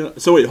people seeing it?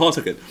 So wait, hold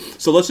on a second.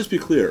 So let's just be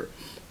clear.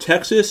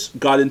 Texas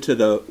got into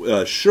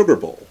the Sugar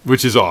Bowl,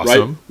 which is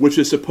awesome. Right? Which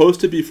is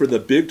supposed to be for the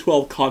Big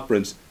 12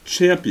 Conference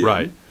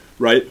champion.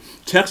 Right.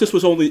 Texas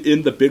only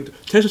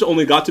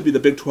got to be the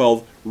Big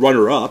 12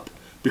 runner-up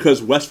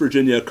because West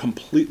Virginia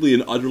completely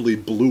and utterly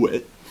blew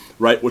it.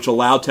 Right, which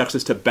allowed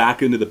Texas to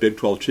back into the Big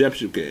 12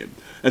 championship game.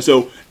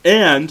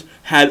 And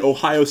had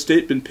Ohio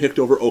State been picked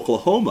over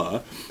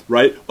Oklahoma,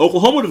 right?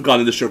 Oklahoma would have gone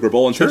to the Sugar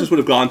Bowl, and Texas would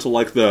have gone to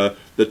like the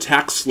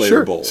Tax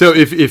Slayer Bowl. So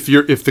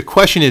if the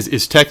question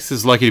is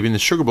Texas lucky to be in the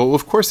Sugar Bowl? Well,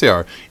 of course they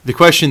are. The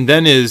question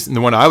then is, and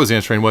the one I was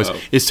answering was,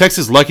 is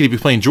Texas lucky to be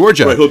playing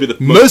Georgia? Right, who'll be the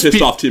most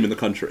pissed off team in the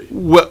country?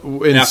 Well,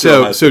 and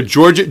so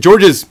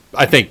Georgia's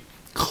I think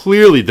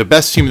clearly the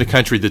best team in the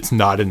country that's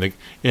not in the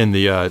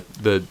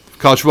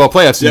college football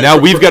playoffs, and now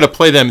we've got to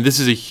play them. This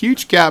is a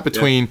huge gap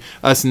between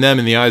us and them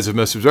in the eyes of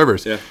most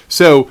observers. Yeah.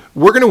 So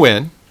we're going to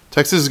win.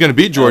 Texas is going to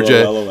beat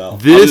Georgia. LOL. I'm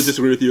going to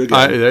disagree with you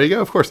again. There you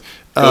go, of course.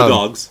 Go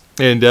Dogs.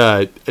 And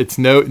it's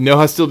no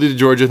hostility to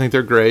Georgia. I think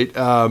they're great.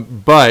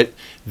 But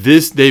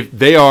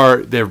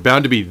they're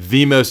bound to be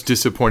the most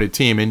disappointed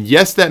team. And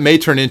yes, that may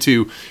turn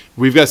into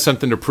we've got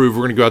something to prove.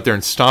 We're going to go out there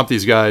and stomp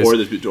these guys. Or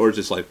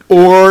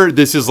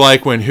this is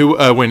like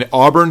when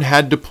Auburn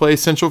had to play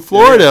Central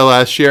Florida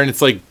last year, and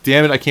it's like,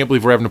 damn it, I can't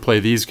believe we're having to play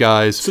these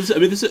guys. So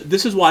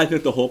this is why I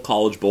think the whole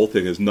college bowl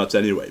thing is nuts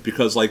anyway,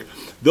 because like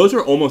those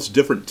are almost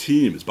different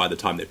teams by the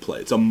time they play.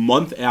 It's a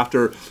month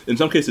after, in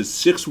some cases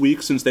 6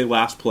 weeks since they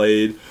last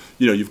played.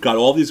 you've got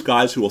all these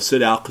guys who will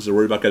sit out because they're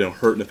worried about getting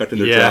hurt and affecting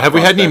their draft have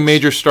we had any prospects.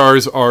 major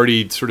stars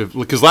already sort of,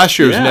 because last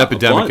year was an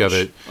epidemic of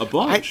it. A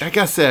bunch. I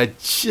gotta say,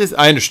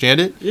 I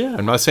understand it. Yeah.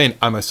 I'm not saying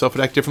I myself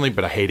would act differently,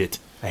 but I hate it.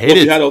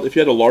 If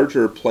you had a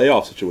larger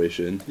playoff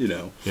situation,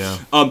 Yeah.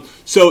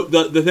 So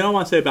the thing I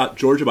want to say about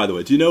Georgia, by the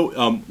way, do you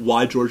know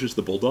why Georgia's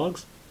the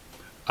Bulldogs?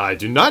 I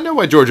do not know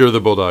why Georgia are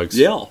the Bulldogs.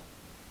 Yale.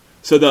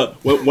 So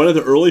one of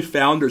the early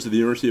founders of the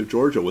University of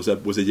Georgia was a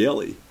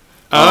Yalie.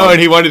 And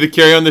he wanted to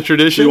carry on the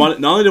tradition?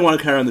 Not only did he want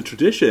to carry on the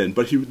tradition,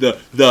 but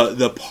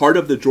the part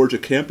of the Georgia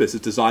campus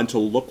is designed to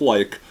look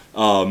like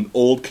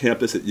old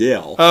campus at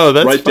Yale. Oh,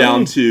 that's right funny.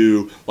 down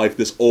to like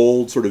this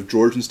old sort of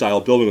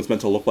Georgian-style building that's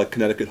meant to look like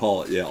Connecticut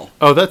Hall at Yale.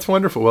 Oh, that's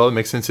wonderful. Well, it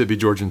makes sense it'd be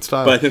Georgian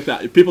style. But I think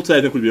that people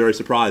today would be very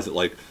surprised that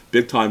like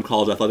big-time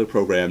college athletic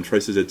program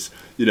traces its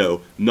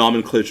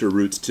nomenclature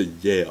roots to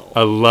Yale.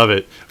 I love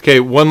it. Okay,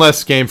 one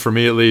last game for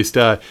me at least.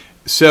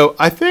 So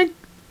I think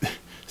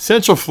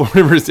Central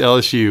Florida versus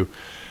LSU.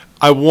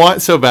 I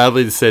want so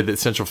badly to say that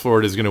Central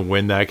Florida is going to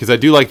win that because I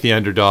do like the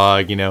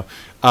underdog.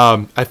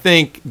 I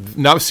think,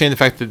 notwithstanding the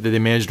fact that they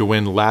managed to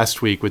win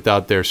last week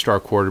without their star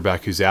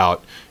quarterback who's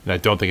out, and I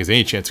don't think there's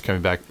any chance of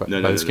coming back by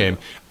this game.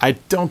 I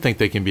don't think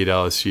they can beat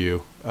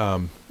LSU. I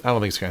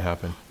don't think it's going to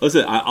happen.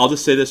 Listen, I'll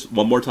just say this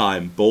one more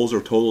time: bowls are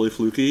totally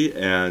fluky,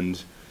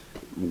 and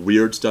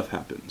weird stuff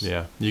happens.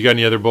 Yeah. You got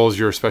any other bowls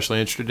you're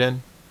especially interested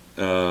in?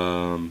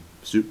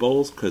 Soup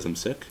bowls because I'm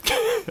sick.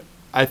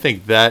 I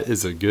think that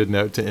is a good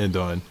note to end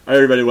on. All right,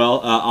 everybody. Well,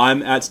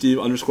 I'm at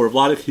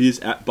Steve_Vladeck. He's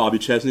at Bobby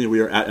Chesney.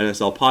 We are at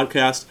NSL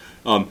Podcast.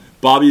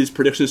 Bobby's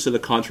predictions to the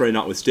contrary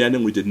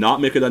notwithstanding, we did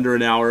not make it under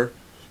an hour.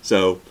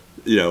 So,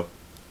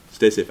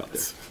 stay safe out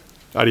there.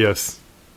 Adios.